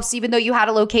a house, even though you had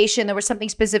a location, there was something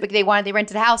specific they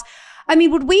rented a house. I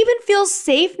mean, would we even feel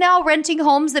safe now renting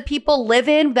homes that people live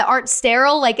in that aren't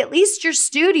sterile? Like at least your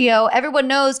studio, everyone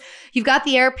knows you've got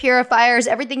the air purifiers,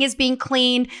 everything is being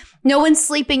cleaned. No one's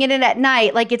sleeping in it at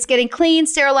night. Like it's getting clean,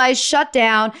 sterilized, shut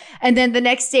down. And then the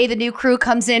next day, the new crew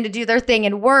comes in to do their thing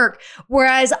and work.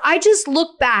 Whereas I just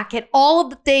look back at all of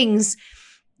the things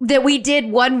that we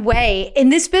did one way in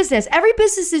this business. Every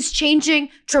business is changing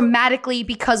dramatically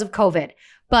because of COVID.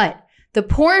 But the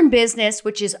porn business,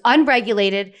 which is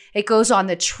unregulated, it goes on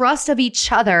the trust of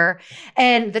each other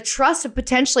and the trust of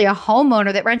potentially a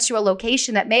homeowner that rents you a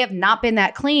location that may have not been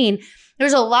that clean.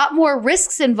 There's a lot more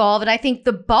risks involved. And I think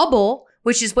the bubble,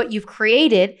 which is what you've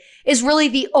created, is really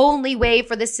the only way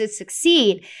for this to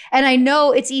succeed. And I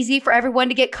know it's easy for everyone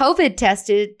to get COVID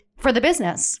tested for the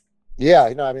business. Yeah,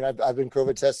 I mean, I've been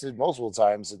COVID tested multiple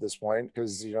times at this point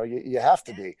because, you have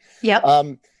to be. Yep.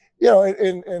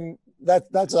 And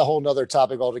that's a whole nother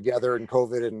topic altogether, and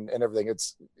COVID and everything.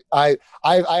 I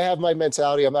have my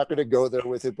mentality. I'm not going to go there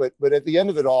with it, but at the end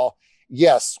of it all,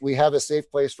 yes, we have a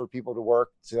safe place for people to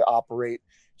work, to operate,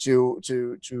 to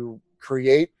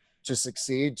create, to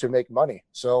succeed, to make money.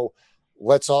 So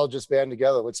let's all just band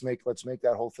together. Let's make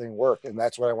that whole thing work. And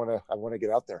that's what I want to get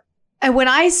out there. And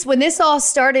when this all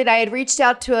started, I had reached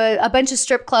out to a bunch of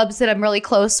strip clubs that I'm really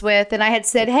close with. And I had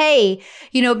said, hey,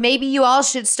 maybe you all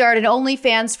should start an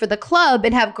OnlyFans for the club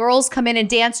and have girls come in and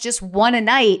dance just one a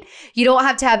night. You don't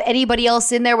have to have anybody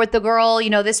else in there with the girl,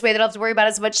 this way they don't have to worry about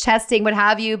as much testing, what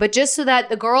have you. But just so that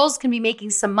the girls can be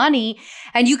making some money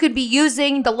and you could be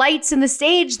using the lights in the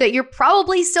stage that you're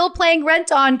probably still paying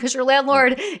rent on because your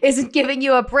landlord isn't giving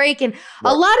you a break. And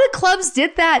a lot of clubs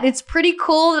did that. It's pretty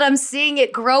cool that I'm seeing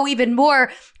it grow even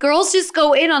more. Girls just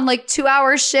go in on like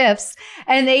 2-hour shifts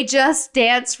and they just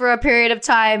dance for a period of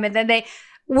time. And then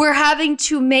we're having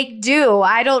to make do.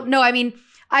 I don't know. I mean,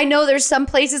 I know there's some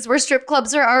places where strip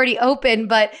clubs are already open,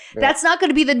 but that's not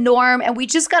going to be the norm. And we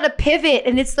just got to pivot.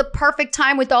 And it's the perfect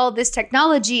time with all of this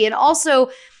technology. And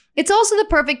it's also the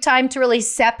perfect time to really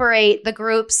separate the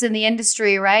groups in the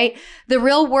industry, right? The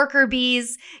real worker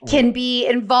bees can be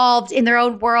involved in their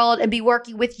own world and be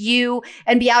working with you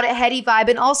and be out at Heady Vibe.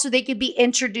 And also they could be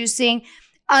introducing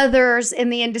others in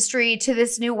the industry to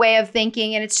this new way of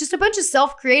thinking. And it's just a bunch of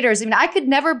self-creators. I mean, I could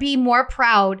never be more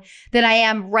proud than I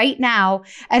am right now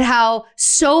at how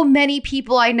so many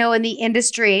people I know in the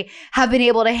industry have been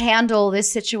able to handle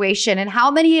this situation. And how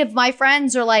many of my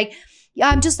friends are like, yeah,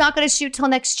 I'm just not going to shoot till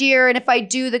next year. And if I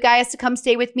do, the guy has to come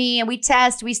stay with me and we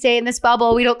test, we stay in this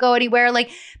bubble, we don't go anywhere.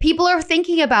 Like people are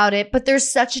thinking about it, but there's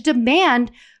such a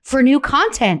demand for new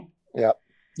content. Yeah.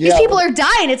 These people are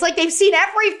dying. It's like they've seen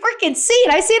every freaking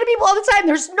scene. I say to people all the time,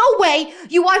 there's no way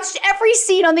you watched every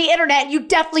scene on the internet. You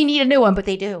definitely need a new one, but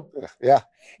they do. Yeah.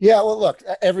 Yeah. Well, look,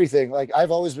 everything, like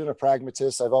I've always been a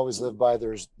pragmatist. I've always lived by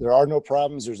there are no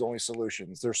problems. There's only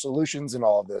solutions. There's solutions in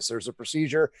all of this. There's a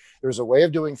procedure. There's a way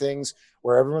of doing things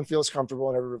where everyone feels comfortable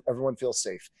and everyone feels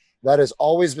safe. That has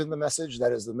always been the message.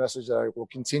 That is the message that I will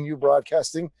continue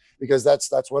broadcasting, because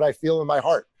that's what I feel in my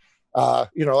heart.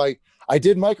 I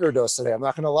did microdose today. I'm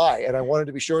not going to lie. And I wanted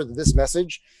to be sure that this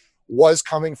message was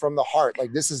coming from the heart.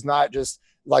 Like, this is not just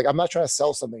like, I'm not trying to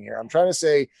sell something here. I'm trying to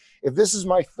say, if this is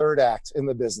my third act in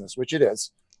the business, which it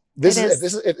is,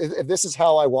 if this is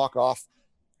how I walk off,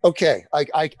 okay, I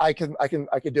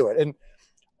could do it. And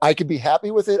I could be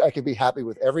happy with it. I could be happy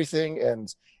with everything.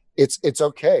 And it's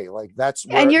okay. Like, that's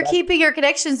where, and you're keeping your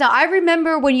connections. Now, I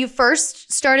remember when you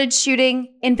first started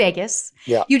shooting in Vegas,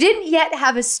 you didn't yet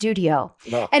have a studio.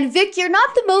 No. And Vic, you're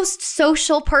not the most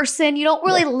social person. You don't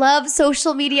really love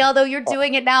social media, although you're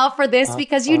doing it now for this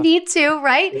because you need to,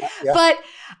 right? Yeah. But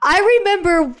I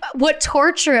remember what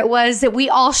torture it was that we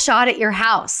all shot at your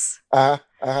house. I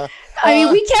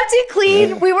mean, we kept it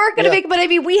clean. We weren't going to make, but I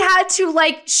mean, we had to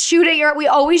like shoot at we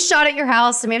always shot at your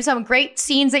house. I mean, we have some great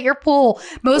scenes at your pool.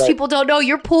 Most people don't know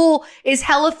your pool is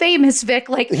hella famous, Vic.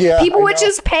 Like people would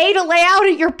just pay to lay out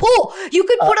at your pool. You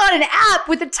could put on an app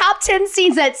with the top 10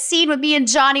 scenes. That scene with me and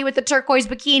Johnny with the turquoise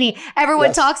bikini.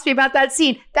 Everyone talks to me about that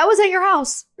scene. That was at your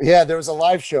house. Yeah, there was a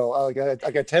live show, like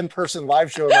a 10-person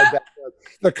live show in my backyard.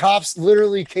 The cops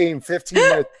literally came 15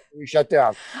 minutes before we shut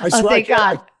down. I swear,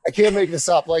 I can't make this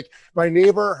up. Like, my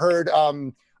neighbor heard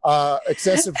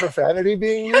excessive profanity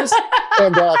being used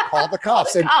and called the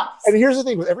cops. And here's the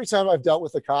thing: every time I've dealt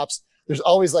with the cops, there's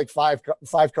always like five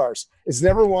cars. It's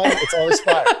never one; it's always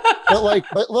five.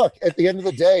 But look, at the end of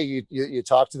the day, you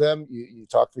talk to them, you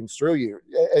talk things through,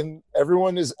 and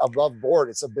everyone is above board.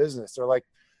 It's a business. They're like,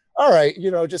 all right,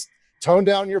 just tone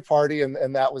down your party,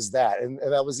 and that was that, and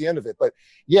that was the end of it. But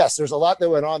yes, there's a lot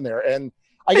that went on there, and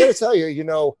I got to tell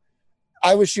you,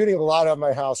 I was shooting a lot on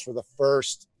my house for the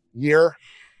first year.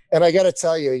 And I got to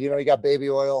tell you, you got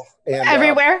baby oil. And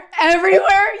everywhere.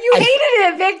 You hated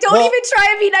it, Vic. Don't even try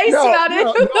and be nice about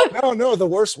it. No. The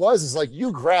worst is like,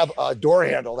 you grab a door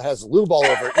handle that has lube all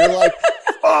over it. You're like,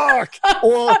 fuck.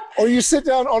 Or you sit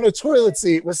down on a toilet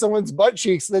seat with someone's butt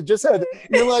cheeks that just had,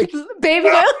 you're like, baby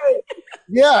oil.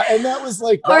 Yeah. And that was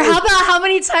like. Or how about how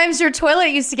many times your toilet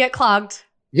used to get clogged?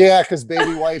 Yeah, because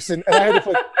baby wipes, and I had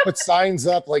to put signs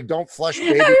up like, don't flush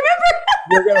baby. I remember.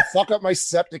 You're gonna fuck up my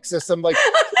septic system. Like,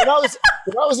 when I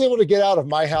was able to get out of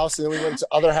my house and then we went to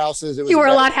other houses, it was you were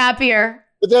a lot happier.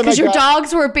 Because your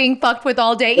dogs were being fucked with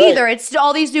all day either. It's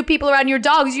all these new people around your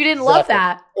dogs. You didn't love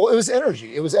that. Well, it was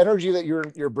energy. It was energy that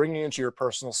you're bringing into your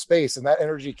personal space, and that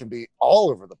energy can be all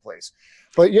over the place.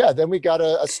 But yeah, then we got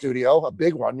a studio, a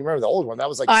big one. You remember the old one? That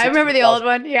was like. I remember the old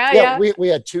one. Yeah. We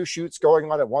had 2 shoots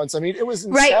going on at once. I mean, it was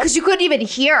insane. Right, because you couldn't even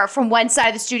hear from one side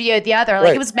of the studio to the other.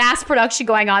 Like, it was mass production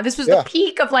going on. This was the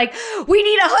peak of like, we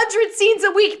need 100 scenes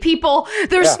a week, people.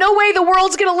 There's no way the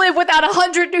world's gonna live without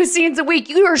 100 new scenes a week.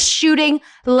 You were shooting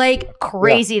like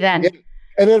crazy then. Yeah.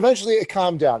 And then eventually it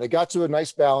calmed down. It got to a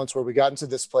nice balance where we got into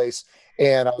this place,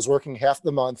 and I was working half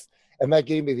the month. And that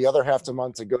gave me the other half the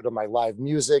month to go to my live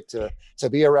music, to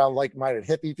be around like-minded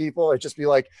hippie people. I'd just be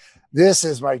like, this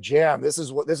is my jam. This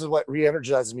is what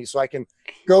re-energizes me, so I can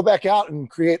go back out and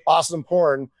create awesome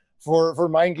porn for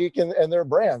MindGeek and their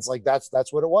brands. Like, that's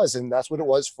what it was. And that's what it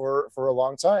was for a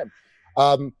long time.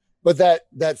 But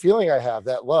that feeling I have,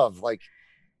 that love, like,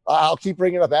 I'll keep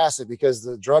bringing up acid because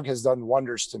the drug has done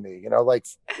wonders to me. Like,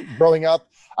 growing up,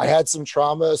 I had some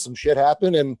trauma, some shit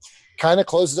happen, and kind of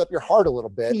closes up your heart a little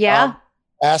bit. Yeah.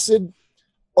 Acid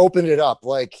opened it up.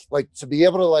 Like to be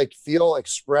able to like feel,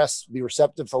 express, be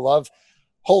receptive to love.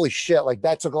 Holy shit. Like,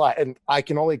 that took a lot. And I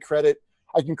can credit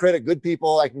good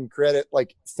people. I can credit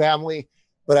like family,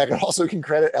 but I can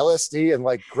credit LSD and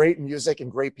like great music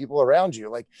and great people around you.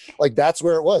 Like that's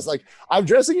where it was. Like, I'm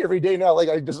dressing every day now. Like,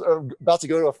 I'm just about to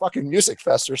go to a fucking music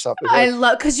fest or something. Like, I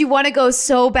love, because you want to go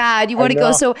so bad. You want to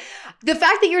go. So the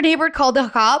fact that your neighbor called the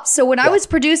cops. So when I was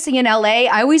producing in LA,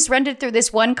 I always rented through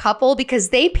this one couple because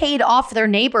they paid off their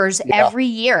neighbors every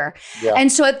year. Yeah.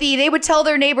 And so they would tell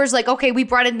their neighbors like, okay, we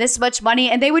brought in this much money,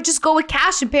 and they would just go with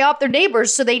cash and pay off their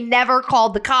neighbors. So they never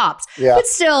called the cops. Yeah. But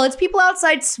still, it's people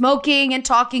outside smoking and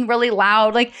talking really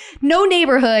loud. Like no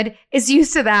neighborhood is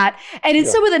used to that. And in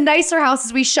some of the nicer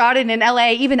houses we shot in LA,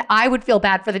 even I would feel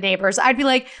bad for the neighbors. I'd be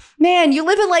like, man, you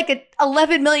live in like a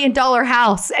 $11 million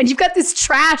house and you've got this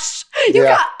trash. You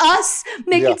got us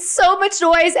making so much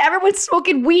noise. Everyone's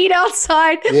smoking weed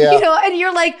outside, you know, and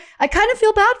you're like, I kind of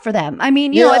feel bad for them. I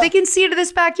mean, you know, they can see into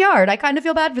this backyard. I kind of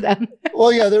feel bad for them.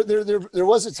 Well, yeah, there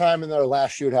was a time in our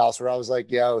last shoot house where I was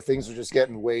like, yeah, things are just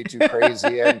getting way too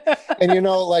crazy. And you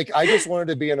know, like I just wanted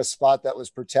to be in a spot that was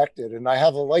protected, and I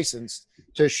have a license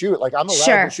to shoot. Like I'm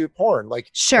allowed to shoot porn.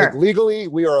 Like legally,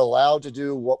 we are allowed to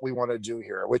do what we want to do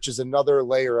here, which is another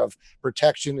layer of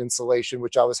protection, insulation,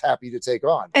 which I was happy to take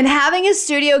on. And having a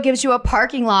studio gives you a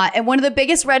parking lot. And one of the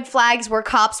biggest red flags where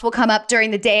cops will come up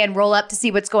during the day and roll up to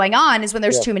see what's going on is when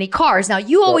there's too many cars. Now,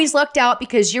 you always lucked out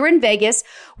because you're in Vegas.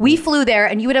 We flew there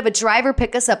and you would have a driver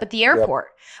pick us up at the airport.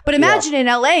 But imagine in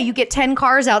LA, you get 10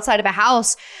 cars outside of a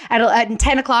house at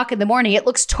 10 o'clock in the morning. It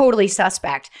looks totally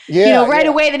suspect. You know, right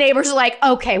away, the neighbors are like,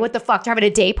 okay, what the fuck? They're having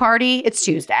a day party? It's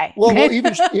Tuesday. Well,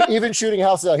 even shooting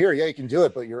houses out here, you can do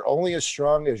it, but you're only as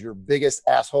strong as your biggest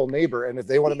asshole neighbor. And if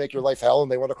they want to make your life hell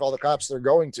and they want to call the cops, they're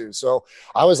going to. So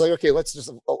I was like, okay, let's just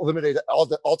eliminate it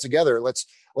altogether. Let's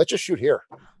just shoot here.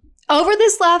 Over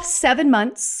this last 7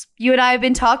 months, you and I have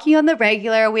been talking on the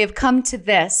regular. We have come to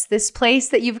this place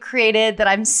that you've created that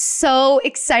I'm so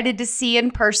excited to see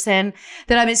in person,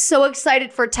 that I'm so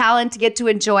excited for talent to get to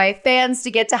enjoy, fans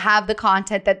to get to have the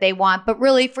content that they want, but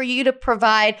really for you to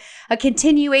provide a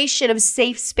continuation of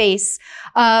safe space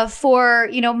for,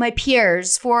 you know, my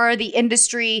peers, for the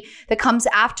industry that comes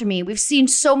after me. We've seen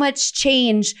so much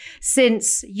change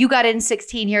since you got in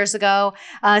 16 years ago,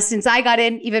 since I got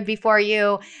in even before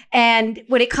you. And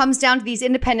when it comes down to these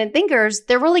independent thinkers,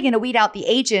 they're really going to weed out the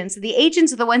agents. The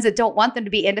agents are the ones that don't want them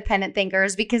to be independent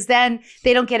thinkers because then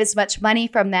they don't get as much money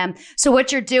from them. So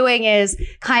what you're doing is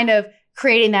kind of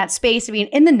creating that space. I mean,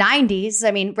 in the 90s,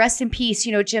 I mean, rest in peace,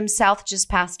 you know, Jim South just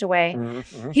passed away.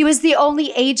 Mm-hmm. He was the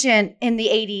only agent in the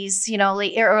 80s, you know,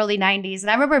 early 90s. And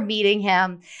I remember meeting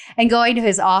him and going to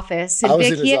his office. And I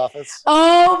was in his office.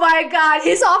 Oh my God,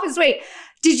 his office. Wait,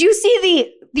 did you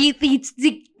see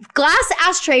the glass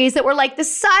ashtrays that were like the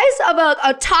size of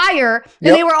a tire,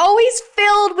 and they were always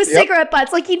filled with cigarette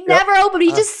butts? Like he never opened.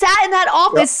 He just sat in that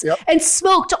office and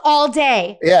smoked all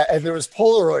day. Yeah, and there was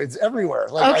Polaroids everywhere.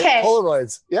 Like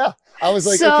Polaroids. Yeah, I was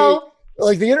like, okay.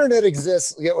 Like the internet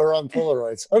exists, yet we're on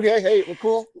Polaroids. Okay, hey, we're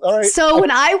cool. All right. So when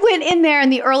I went in there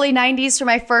in the early 90s for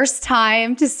my first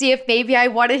time to see if maybe I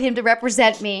wanted him to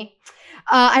represent me,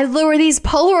 I lowered these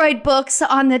Polaroid books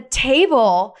on the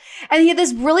table, and he had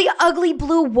this really ugly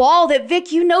blue wall that,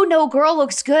 Vic, you know, no girl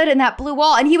looks good in that blue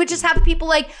wall. And he would just have people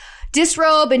like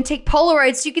disrobe and take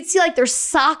Polaroids. So you could see like their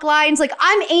sock lines. Like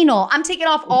I'm anal. I'm taking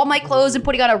off all my clothes and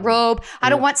putting on a robe. I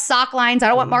don't want sock lines. I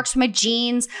don't want marks from my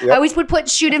jeans. I always would put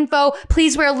shoot info.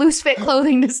 Please wear loose fit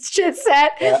clothing to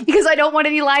set because I don't want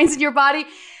any lines in your body.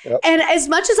 And as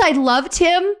much as I loved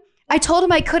him, I told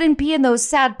him I couldn't be in those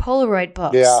sad Polaroid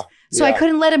books. So I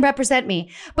couldn't let him represent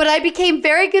me. But I became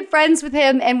very good friends with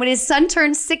him. And when his son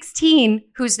turned 16,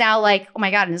 who's now like, oh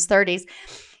my God, in his 30s,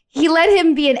 he let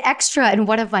him be an extra in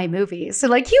one of my movies. So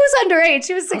like he was underage.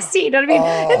 He was 16. You know what I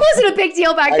mean? It wasn't a big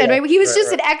deal back then, right? He was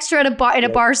just an extra in a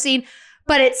bar scene.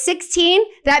 But at 16,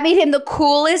 that made him the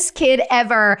coolest kid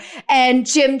ever. And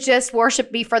Jim just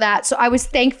worshiped me for that. So I was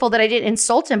thankful that I didn't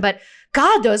insult him. But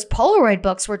God, those Polaroid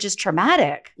books were just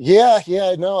traumatic. Yeah.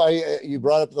 No, you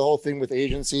brought up the whole thing with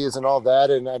agencies and all that.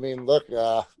 And I mean, look,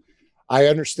 I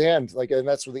understand, like, and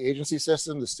that's where the agency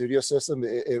system, the studio system,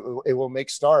 it will make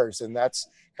stars, and that's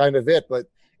kind of it. But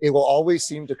it will always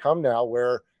seem to come now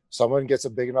where someone gets a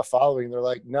big enough following. They're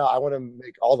like, no, I want to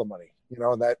make all the money, you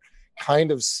know, and that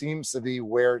kind of seems to be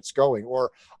where it's going.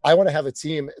 Or I want to have a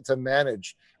team to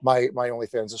manage my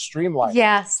OnlyFans, to streamline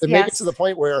to make it to the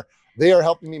point where they are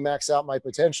helping me max out my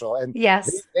potential, and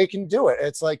they can do it.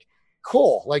 It's like,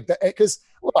 cool. Like that, because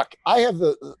look, I have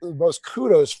the most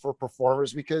kudos for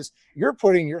performers because you're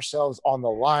putting yourselves on the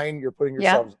line. You're putting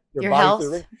yourselves, your body health. through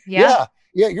the ring.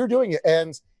 Yeah, you're doing it.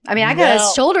 And I mean, I got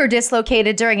a shoulder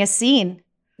dislocated during a scene.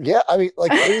 Yeah, I mean,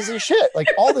 like crazy shit, like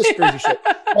all this crazy shit.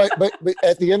 But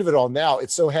at the end of it all now,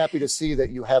 it's so happy to see that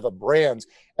you have a brand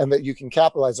and that you can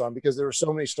capitalize on, because there are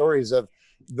so many stories of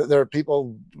there are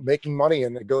people making money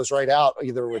and it goes right out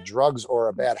either with drugs or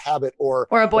a bad habit or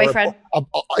a boyfriend. I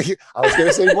was going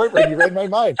to say boyfriend. You read my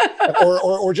mind.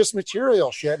 or just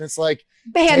material shit. And it's like,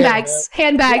 Handbags.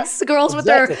 The girls with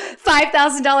their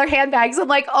 $5,000 handbags. I'm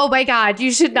like, oh my God,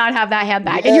 you should not have that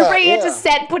handbag. And you're bringing it to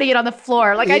set and putting it on the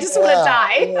floor. Like, I just want to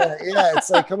die. It's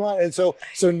like, come on. And so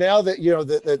now that,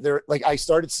 that they're like, I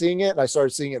started seeing it, and I started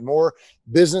seeing it more.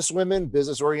 Business women,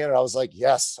 business oriented. I was like,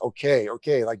 yes, okay.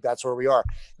 Like, that's where we are.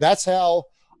 That's how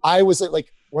I was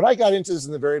like, when I got into this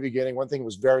in the very beginning, one thing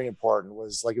was very important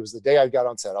was like, it was the day I got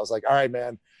on set. I was like, all right,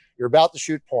 man, you're about to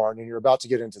shoot porn and you're about to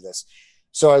get into this.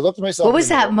 So I looked at myself. What was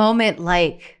that moment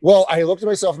like? Well, I looked at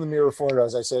myself in the mirror before it.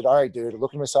 As I said, all right, dude, I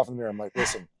looked at myself in the mirror. I'm like,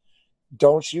 listen,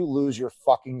 don't you lose your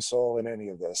fucking soul in any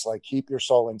of this. Like, keep your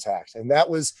soul intact. And that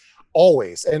was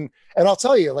always. And I'll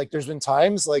tell you, like, there's been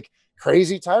times, like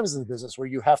crazy times in the business where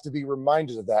you have to be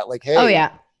reminded of that. Like, hey,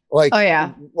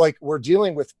 like we're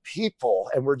dealing with people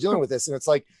and we're dealing with this. And it's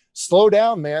like, slow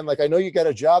down, man. Like, I know you got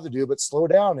a job to do, but slow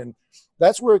down. And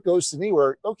that's where it goes to me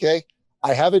where, okay,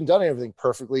 I haven't done everything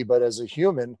perfectly, but as a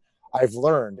human, I've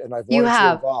learned and I've wanted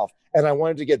to evolve, and I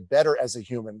wanted to get better as a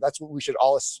human. That's what we should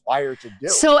all aspire to do.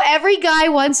 So every guy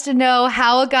wants to know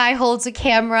how a guy holds a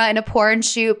camera in a porn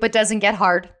shoot, but doesn't get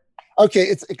hard. Okay.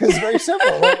 It's because it's very simple.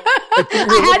 Right?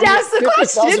 I had to ask the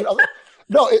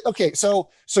question. Okay. So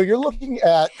you're looking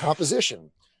at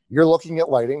composition. You're looking at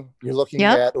lighting, you're looking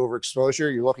at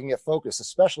overexposure, you're looking at focus,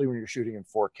 especially when you're shooting in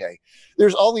 4K.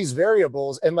 There's all these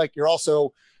variables. And like, you're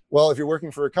also, well, if you're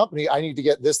working for a company, I need to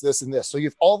get this, this, and this. So you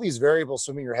have all these variables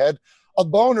swimming in your head. A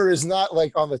boner is not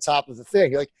like on the top of the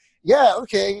thing. You're like, yeah,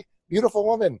 okay, beautiful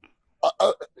woman.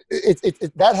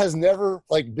 That has never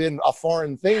like been a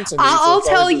foreign thing to me. I'll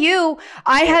tell you,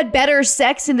 I had better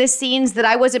sex in the scenes that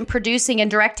I wasn't producing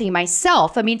and directing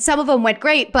myself. I mean, some of them went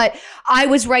great, but I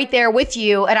was right there with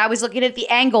you, and I was looking at the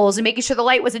angles and making sure the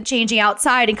light wasn't changing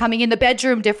outside and coming in the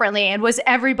bedroom differently, and was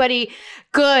everybody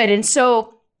good? And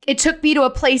so it took me to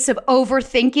a place of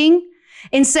overthinking.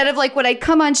 Instead of like when I'd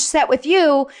come on set with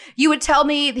you, you would tell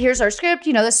me, here's our script.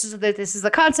 This is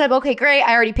the concept. Okay, great.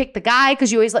 I already picked the guy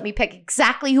because you always let me pick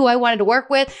exactly who I wanted to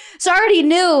work with. So I already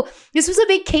knew this was a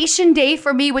vacation day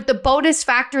for me with the bonus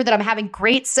factor that I'm having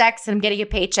great sex and I'm getting a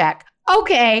paycheck.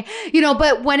 Okay.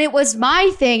 But when it was my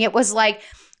thing, it was like,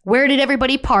 where did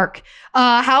everybody park?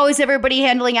 How is everybody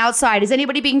handling outside? Is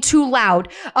anybody being too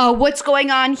loud? What's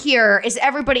going on here? Is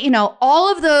everybody,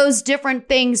 all of those different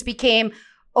things became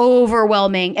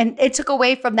overwhelming, and it took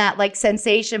away from that like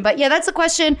sensation. But yeah, that's a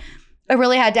question I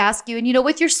really had to ask you. And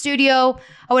with your studio,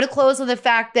 I want to close on the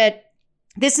fact that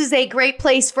this is a great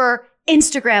place for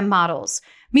Instagram models,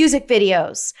 music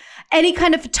videos, any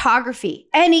kind of photography.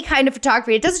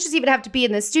 It doesn't just even have to be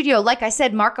in the studio. Like I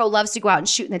said, Marco loves to go out and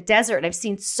shoot in the desert, and I've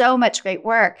seen so much great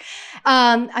work.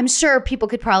 I'm sure people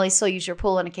could probably still use your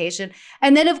pool on occasion.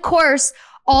 And then, of course,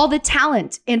 all the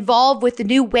talent involved with the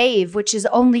new wave, which is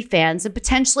OnlyFans. And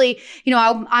potentially,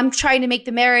 I'm trying to make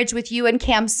the marriage with you and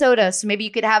Cam Soda. So maybe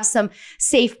you could have some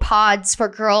safe pods for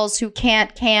girls who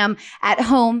can't cam at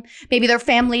home. Maybe their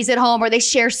family's at home or they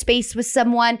share space with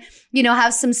someone,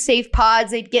 have some safe pods.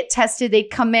 They'd get tested.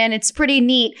 They'd come in. It's pretty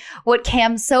neat what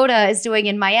Cam Soda is doing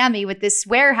in Miami with this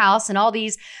warehouse and all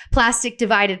these plastic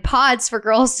divided pods for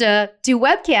girls to do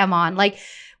webcam on. Like,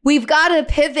 we've got to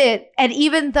pivot. And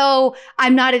even though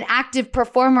I'm not an active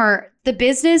performer, the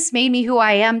business made me who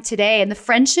I am today. And the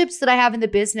friendships that I have in the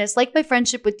business, like my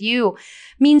friendship with you,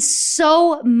 means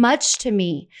so much to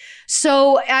me.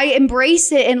 So I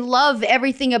embrace it and love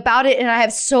everything about it. And I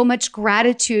have so much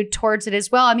gratitude towards it as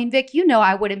well. I mean, Vic,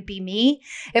 I wouldn't be me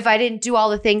if I didn't do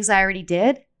all the things I already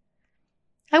did.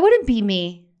 I wouldn't be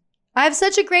me. I have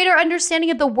such a greater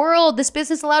understanding of the world. This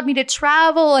business allowed me to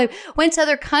travel. I went to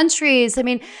other countries. I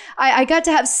mean, I got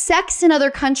to have sex in other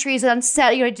countries on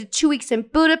set. I did 2 weeks in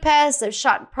Budapest. I've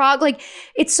shot in Prague. Like,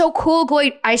 it's so cool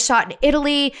I shot in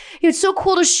Italy. It's so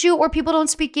cool to shoot where people don't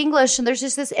speak English and there's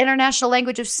just this international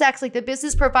language of sex. Like, the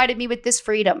business provided me with this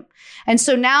freedom. And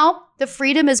so now the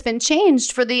freedom has been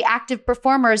changed for the active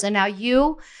performers. And now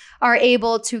you are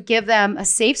able to give them a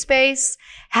safe space,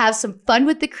 have some fun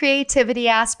with the creativity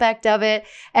aspect of it,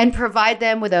 and provide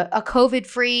them with a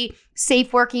COVID-free,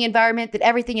 safe working environment that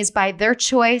everything is by their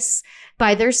choice,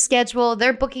 by their schedule.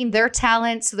 They're booking their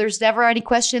talent, so there's never any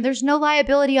question. There's no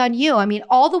liability on you. I mean,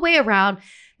 all the way around,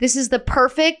 this is the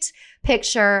perfect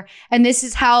picture. And this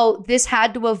is how this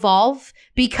had to evolve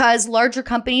because larger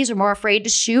companies are more afraid to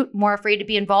shoot, more afraid to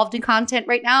be involved in content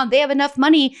right now. And they have enough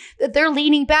money that they're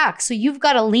leaning back. So you've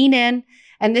got to lean in.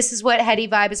 And this is what Heady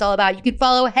Vibe is all about. You can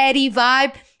follow Heady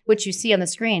Vibe, which you see on the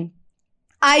screen.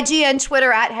 IG and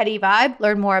Twitter at Heady Vibe.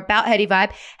 Learn more about Heady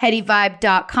Vibe,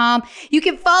 headyvibe.com. You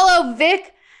can follow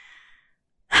Vic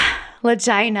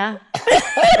Lagina.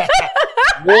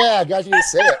 Yeah, I got you to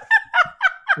say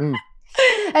it.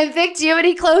 And Vic, do you have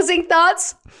any closing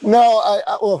thoughts? No,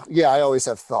 I always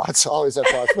have thoughts.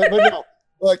 But no,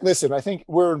 like, listen, I think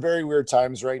we're in very weird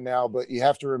times right now, but you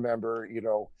have to remember,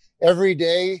 every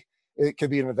day it could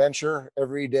be an adventure.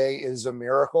 Every day is a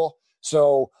miracle.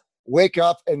 So wake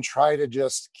up and try to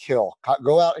just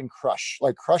go out and crush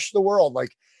the world.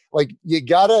 Like you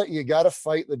gotta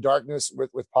fight the darkness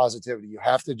with positivity. You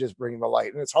have to just bring the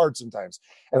light, and it's hard sometimes.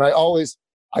 And I always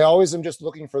am just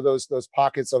looking for those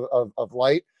pockets of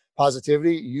light,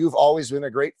 positivity. You've always been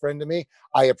a great friend to me.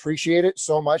 I appreciate it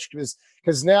so much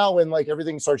because now when like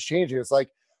everything starts changing, it's like,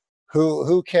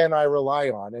 who can I rely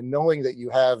on? And knowing that you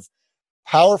have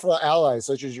powerful allies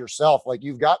such as yourself, like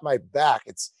you've got my back.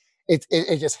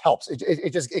 It just helps.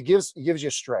 It gives you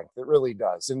strength. It really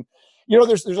does. And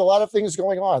there's a lot of things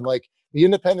going on, like the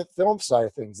independent film side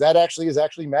of things that is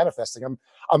actually manifesting.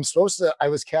 I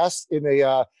was cast in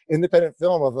a independent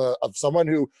film of someone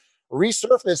who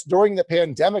resurfaced during the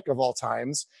pandemic of all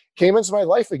times, came into my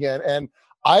life again, and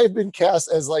I've been cast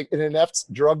as like an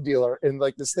inept drug dealer in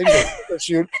like this thing that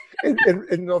shoot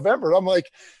in November. I'm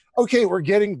like, okay, we're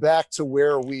getting back to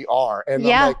where we are, and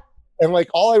yeah. I'm like,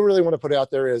 all I really want to put out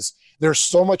there is there's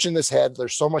so much in this head.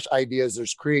 There's so much ideas.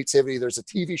 There's creativity. There's a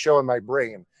TV show in my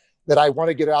brain that I want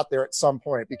to get out there at some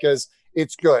point because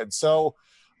it's good. So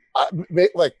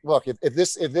look, if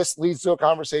this leads to a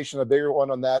conversation, a bigger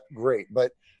one on that, great.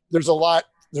 But there's a lot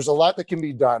that can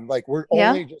be done. Like we're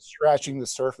only just scratching the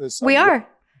surface. We are.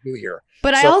 Do here.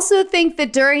 But I also think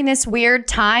that during this weird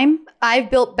time, I've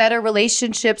built better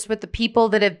relationships with the people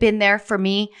that have been there for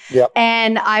me. Yep.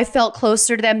 And I felt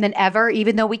closer to them than ever,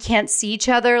 even though we can't see each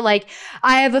other. Like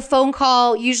I have a phone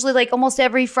call usually like almost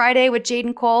every Friday with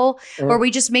Jaden Cole, where we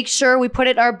just make sure we put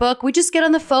it in our book. We just get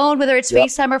on the phone, whether it's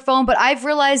FaceTime or phone. But I've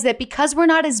realized that because we're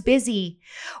not as busy,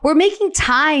 we're making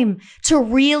time to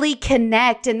really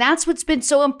connect. And that's what's been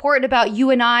so important about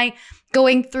you and I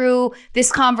going through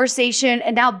this conversation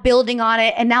and now building on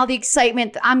it. And now the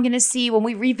excitement that I'm going to see when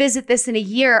we revisit this in a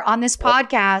year on this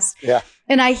podcast. Yeah.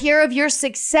 And I hear of your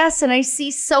success and I see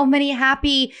so many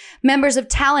happy members of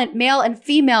talent, male and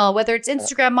female, whether it's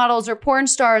Instagram models or porn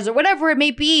stars or whatever it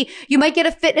may be. You might get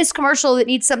a fitness commercial that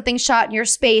needs something shot in your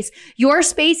space. Your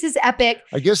space is epic.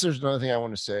 I guess there's another thing I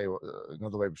want to say,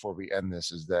 another way before we end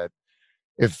this, is that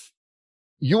if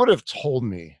you would have told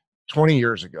me 20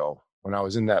 years ago, when I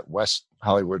was in that West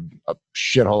Hollywood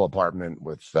shithole apartment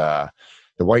with the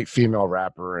white female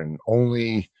rapper and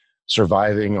only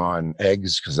surviving on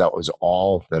eggs because that was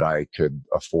all that I could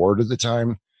afford at the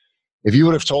time. If you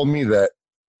would have told me that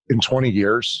in 20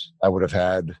 years, I would have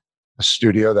had a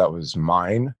studio that was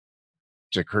mine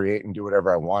to create and do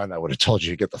whatever I want, I would have told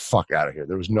you to get the fuck out of here.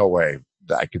 There was no way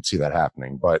that I could see that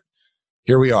happening. But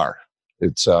here we are.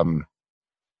 It's I'm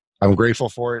grateful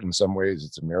for it. In some ways,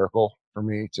 it's a miracle for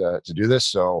me to do this.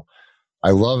 So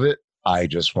I love it. I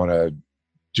just want to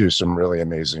do some really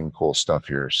amazing, cool stuff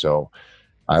here. So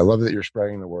I love that you're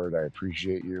spreading the word. I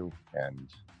appreciate you. And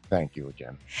thank you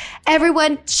again.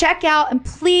 Everyone, check out and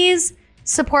please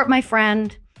support my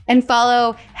friend and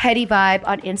follow Heady Vibe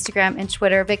on Instagram and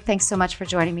Twitter. Vic, thanks so much for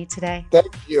joining me today.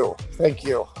 Thank you. Thank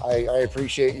you. I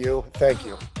appreciate you. Thank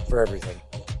you for everything.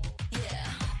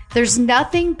 There's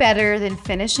nothing better than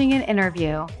finishing an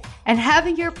interview and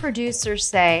having your producer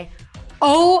say,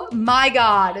 "Oh my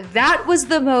God, that was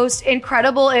the most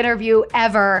incredible interview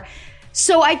ever."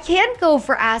 So I can't go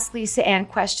for Ask Lisa Ann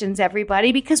questions,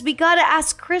 everybody, because we got to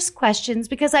ask Chris questions,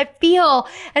 because I feel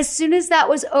as soon as that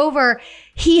was over,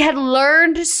 he had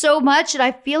learned so much, and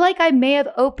I feel like I may have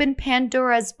opened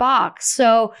Pandora's box.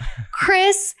 So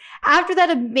Chris, after that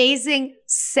amazing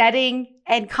setting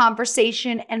and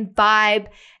conversation and vibe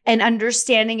and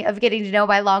understanding of getting to know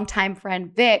my longtime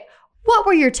friend, Vic, what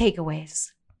were your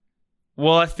takeaways?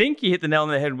 Well, I think you hit the nail on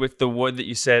the head with the word that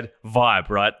you said, vibe,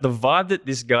 right? The vibe that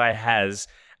this guy has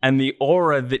and the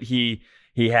aura that he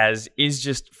has is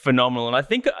just phenomenal. And I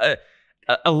think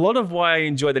a lot of why I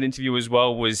enjoyed that interview as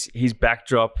well was his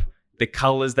backdrop, the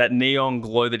colors, that neon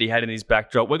glow that he had in his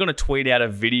backdrop. We're going to tweet out a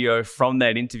video from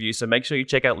that interview. So make sure you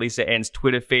check out Lisa Ann's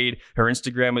Twitter feed, her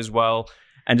Instagram as well,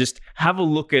 and just have a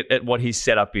look at what his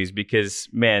setup is, because,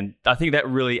 man, I think that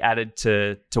really added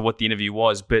to what the interview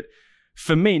was. But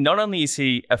for me, not only is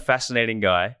he a fascinating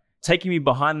guy, taking me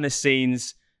behind the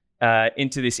scenes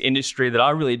into this industry that I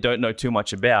really don't know too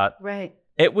much about. Right.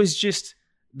 It was just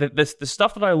the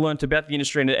stuff that I learned about the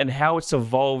industry and how it's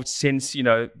evolved since,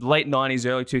 late 90s,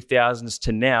 early 2000s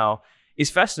to now is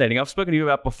fascinating. I've spoken to you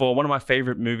about before. One of my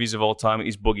favorite movies of all time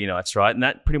is Boogie Nights, right? And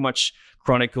that pretty much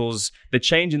chronicles the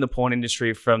change in the porn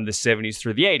industry from the 70s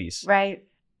through the 80s. Right.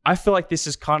 I feel like this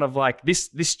is kind of like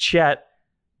this chat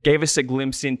gave us a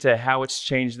glimpse into how it's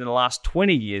changed in the last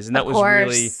 20 years. And that was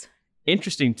really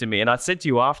interesting to me. And I said to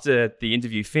you after the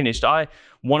interview finished,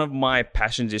 one of my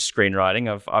passions is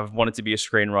screenwriting. I've wanted to be a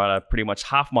screenwriter pretty much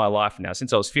half my life now.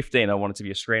 Since I was 15, I wanted to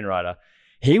be a screenwriter.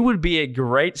 He would be a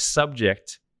great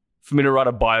subject for me to write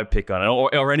a biopic on,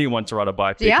 or anyone to write a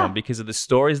biopic on, because of the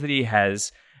stories that he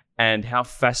has and how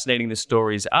fascinating the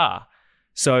stories are.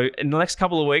 So in the next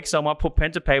couple of weeks, I might put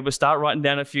pen to paper, start writing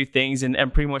down a few things, and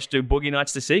pretty much do Boogie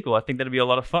Nights the sequel. I think that'd be a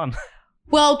lot of fun.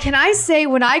 Well, can I say,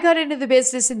 when I got into the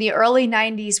business in the early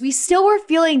 90s, we still were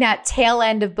feeling that tail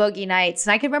end of Boogie Nights.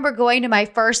 And I can remember going to my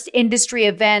first industry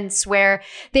events where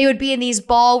they would be in these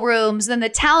ballrooms, and then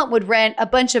the talent would rent a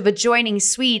bunch of adjoining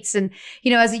suites. And,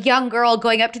 you know, as a young girl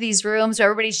going up to these rooms where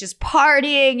everybody's just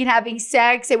partying and having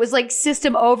sex, it was like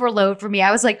system overload for me.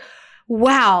 I was like,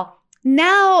 wow.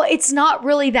 Now it's not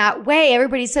really that way.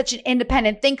 Everybody's such an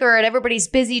independent thinker and everybody's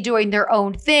busy doing their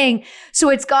own thing. So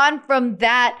it's gone from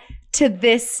that to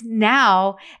this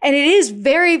now. And it is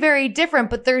very, very different,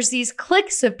 but there's these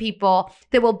cliques of people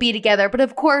that will be together. But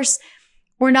of course,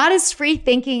 we're not as free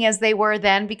thinking as they were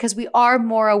then, because we are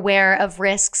more aware of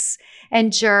risks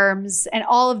and germs and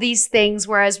all of these things.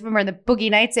 Whereas remember in the Boogie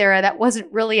Nights era, that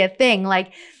wasn't really a thing.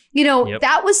 Like, you know,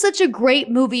 that was such a great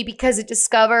movie because it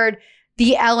discovered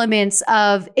the elements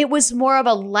of, it was more of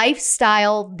a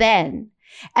lifestyle then.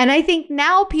 And I think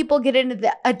now people get into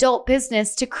the adult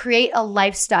business to create a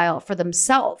lifestyle for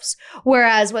themselves.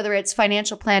 Whereas whether it's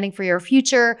financial planning for your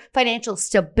future, financial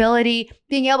stability,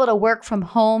 being able to work from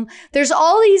home, there's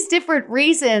all these different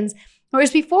reasons.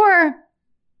 Whereas before, it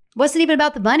wasn't even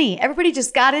about the money. Everybody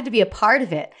just got in to be a part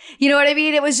of it. You know what I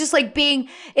mean? It was just like being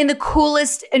in the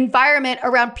coolest environment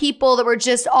around people that were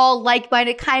just all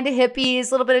like-minded, kind of hippies,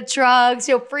 a little bit of drugs,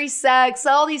 you know, free sex,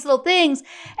 all these little things.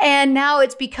 And now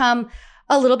it's become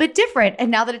a little bit different. And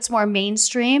now that it's more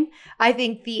mainstream, I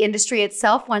think the industry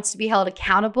itself wants to be held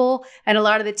accountable. And a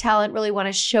lot of the talent really want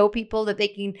to show people that they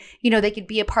can, you know, they can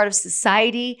be a part of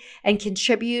society and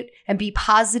contribute and be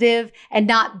positive and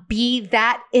not be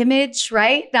that image,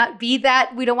 right? Not be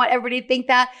that. We don't want everybody to think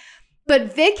that.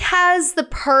 But Vic has the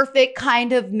perfect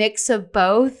kind of mix of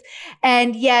both.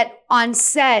 And yet on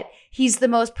set, he's the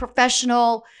most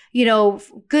professional, you know,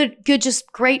 good,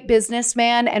 just great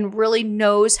businessman, and really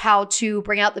knows how to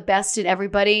bring out the best in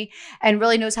everybody and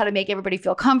really knows how to make everybody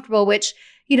feel comfortable, which,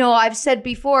 you know, I've said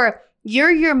before,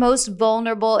 you're your most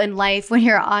vulnerable in life when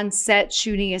you're on set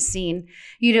shooting a scene.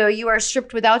 You know, you are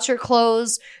stripped without your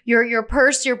clothes, your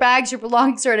purse, your bags, your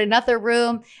belongings are in another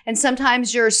room. And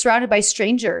sometimes you're surrounded by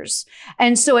strangers.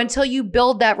 And so until you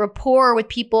build that rapport with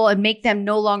people and make them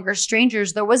no longer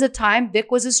strangers, there was a time Vic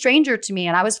was a stranger to me,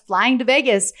 and I was flying to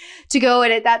Vegas to go.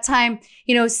 And at that time,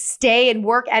 you know, stay and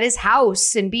work at his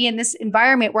house and be in this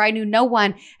environment where I knew no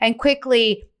one. And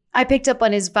quickly, I picked up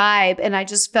on his vibe, and I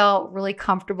just felt really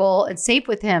comfortable and safe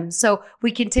with him. So we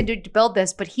continued to build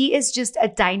this, but he is just a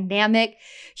dynamic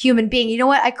human being. You know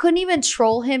what? I couldn't even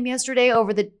troll him yesterday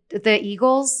over the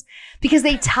Eagles because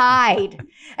they tied.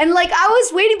 And like, I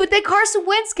was waiting, but then Carson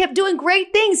Wentz kept doing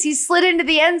great things. He slid into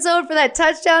the end zone for that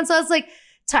touchdown. So I was like,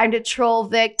 time to troll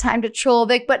Vic,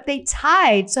 but they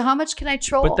tied. So how much can I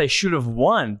troll? But they should have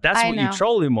won. That's what you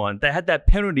troll him on. They had that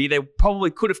penalty. They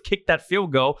probably could have kicked that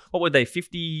field goal. What were they,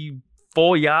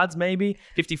 54 yards maybe?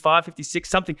 55, 56,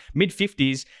 something,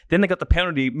 mid-50s. Then they got the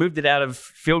penalty, moved it out of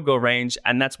field goal range,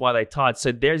 and that's why they tied.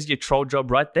 So there's your troll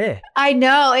job right there. I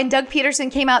know. And Doug Peterson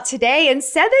came out today and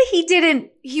said that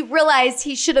he realized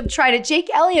he should have tried it. Jake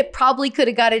Elliott probably could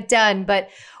have got it done. But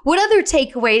what other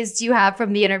takeaways do you have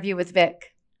from the interview with Vic?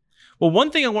 Well,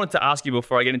 one thing I wanted to ask you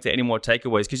before I get into any more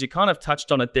takeaways, because you kind of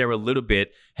touched on it there a little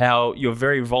bit, how you're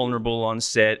very vulnerable on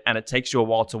set and it takes you a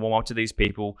while to warm up to these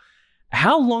people.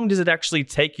 How long does it actually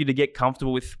take you to get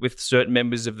comfortable with certain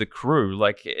members of the crew?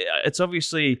 Like, it's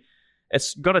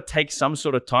got to take some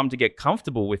sort of time to get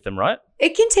comfortable with them, right?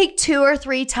 It can take 2 or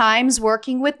 3 times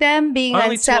working with them, being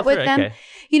on set with them. Okay.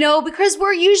 You know, because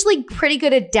we're usually pretty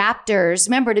good adapters.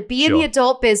 Remember, to be in the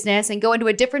adult business and go into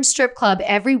a different strip club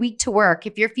every week to work,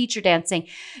 if you're feature dancing,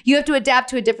 you have to adapt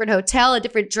to a different hotel, a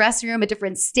different dressing room, a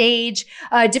different stage,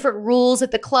 different rules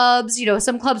at the clubs. You know,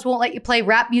 some clubs won't let you play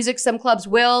rap music. Some clubs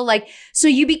will. So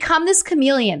you become this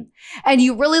chameleon and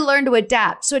you really learn to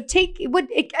adapt. So towards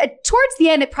the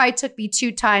end, it probably took me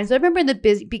 2 times. But I remember in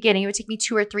the beginning, it would take me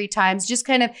 2 or 3 times, just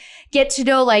kind of get to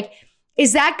know, like,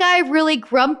 is that guy really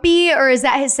grumpy or is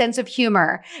that his sense of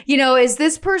humor? You know, is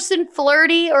this person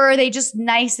flirty or are they just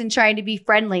nice and trying to be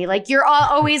friendly? Like, you're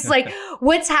always like,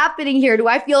 what's happening here? Do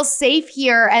I feel safe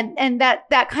here? And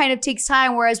that kind of takes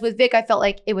time. Whereas with Vic, I felt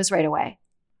like it was right away.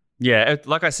 Yeah,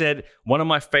 like I said, one of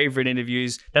my favorite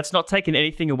interviews. That's not taking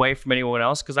anything away from anyone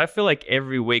else, because I feel like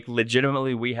every week,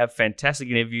 legitimately, we have fantastic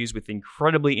interviews with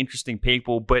incredibly interesting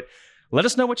people. But let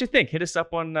us know what you think. Hit us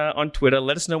up on Twitter.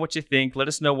 Let us know what you think. Let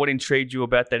us know what intrigued you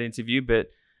about that interview.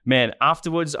 But man,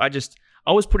 afterwards, I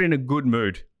was put in a good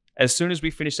mood. As soon as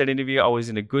we finished that interview, I was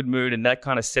in a good mood, and that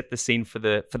kind of set the scene for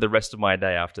the rest of my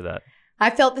day after that. I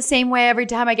felt the same way every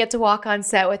time I get to walk on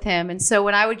set with him. And so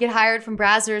when I would get hired from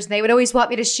Brazzers, they would always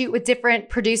want me to shoot with different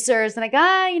producers. And I go,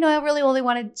 I really only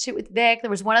wanted to shoot with Vic.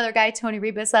 There was one other guy, Tony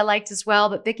Rebus, I liked as well.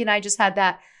 But Vic and I just had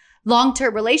that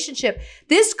long-term relationship.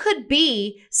 This could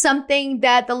be something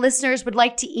that the listeners would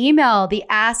like to email the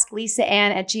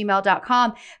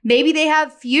asklisaann@gmail.com. Maybe they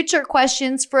have future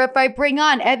questions for if I bring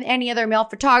on any other male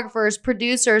photographers,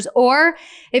 producers, or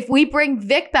if we bring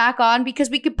Vic back on,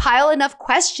 because we could pile enough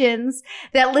questions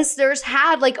that listeners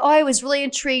had, like, oh, I was really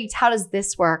intrigued. How does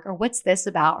this work? Or what's this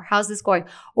about? Or how's this going?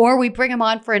 Or we bring him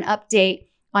on for an update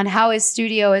on how his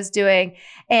studio is doing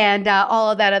and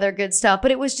all of that other good stuff.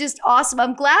 But it was just awesome.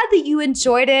 I'm glad that you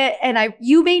enjoyed it. And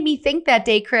you made me think that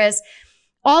day, Chris.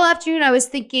 All afternoon, I was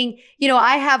thinking,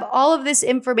 I have all of this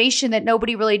information that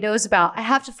nobody really knows about. I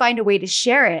have to find a way to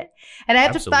share it. And I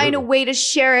have to find a way to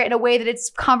share it in a way that it's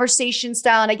conversation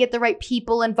style and I get the right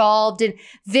people involved. And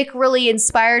Vic really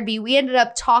inspired me. We ended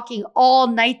up talking all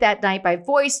night that night by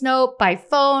voice note, by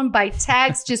phone, by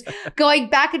text, just going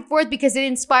back and forth because it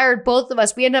inspired both of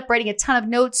us. We ended up writing a ton of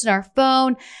notes in our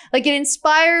phone. Like, it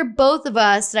inspired both of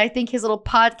us. And I think his little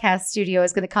podcast studio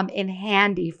is going to come in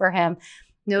handy for him.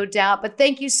 No doubt. But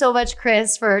thank you so much,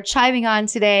 Chris, for chiming on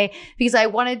today, because I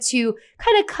wanted to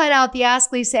kind of cut out the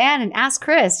Ask Lisa Ann and ask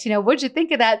Chris, what'd you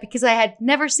think of that? Because I had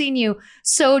never seen you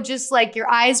so just like your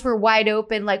eyes were wide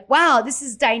open, like, wow, this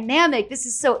is dynamic. This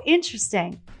is so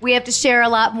interesting. We have to share a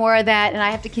lot more of that, and I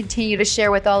have to continue to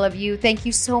share with all of you. Thank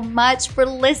you so much for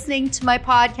listening to my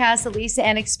podcast, The Lisa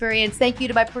Ann Experience. Thank you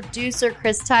to my producer,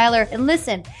 Chris Tyler. And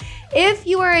listen, if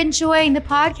you are enjoying the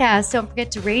podcast, don't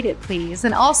forget to rate it, please.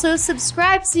 And also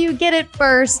subscribe so you get it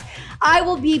first. I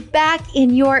will be back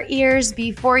in your ears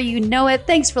before you know it.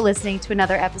 Thanks for listening to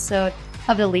another episode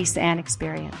of The Lisa Ann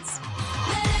Experience.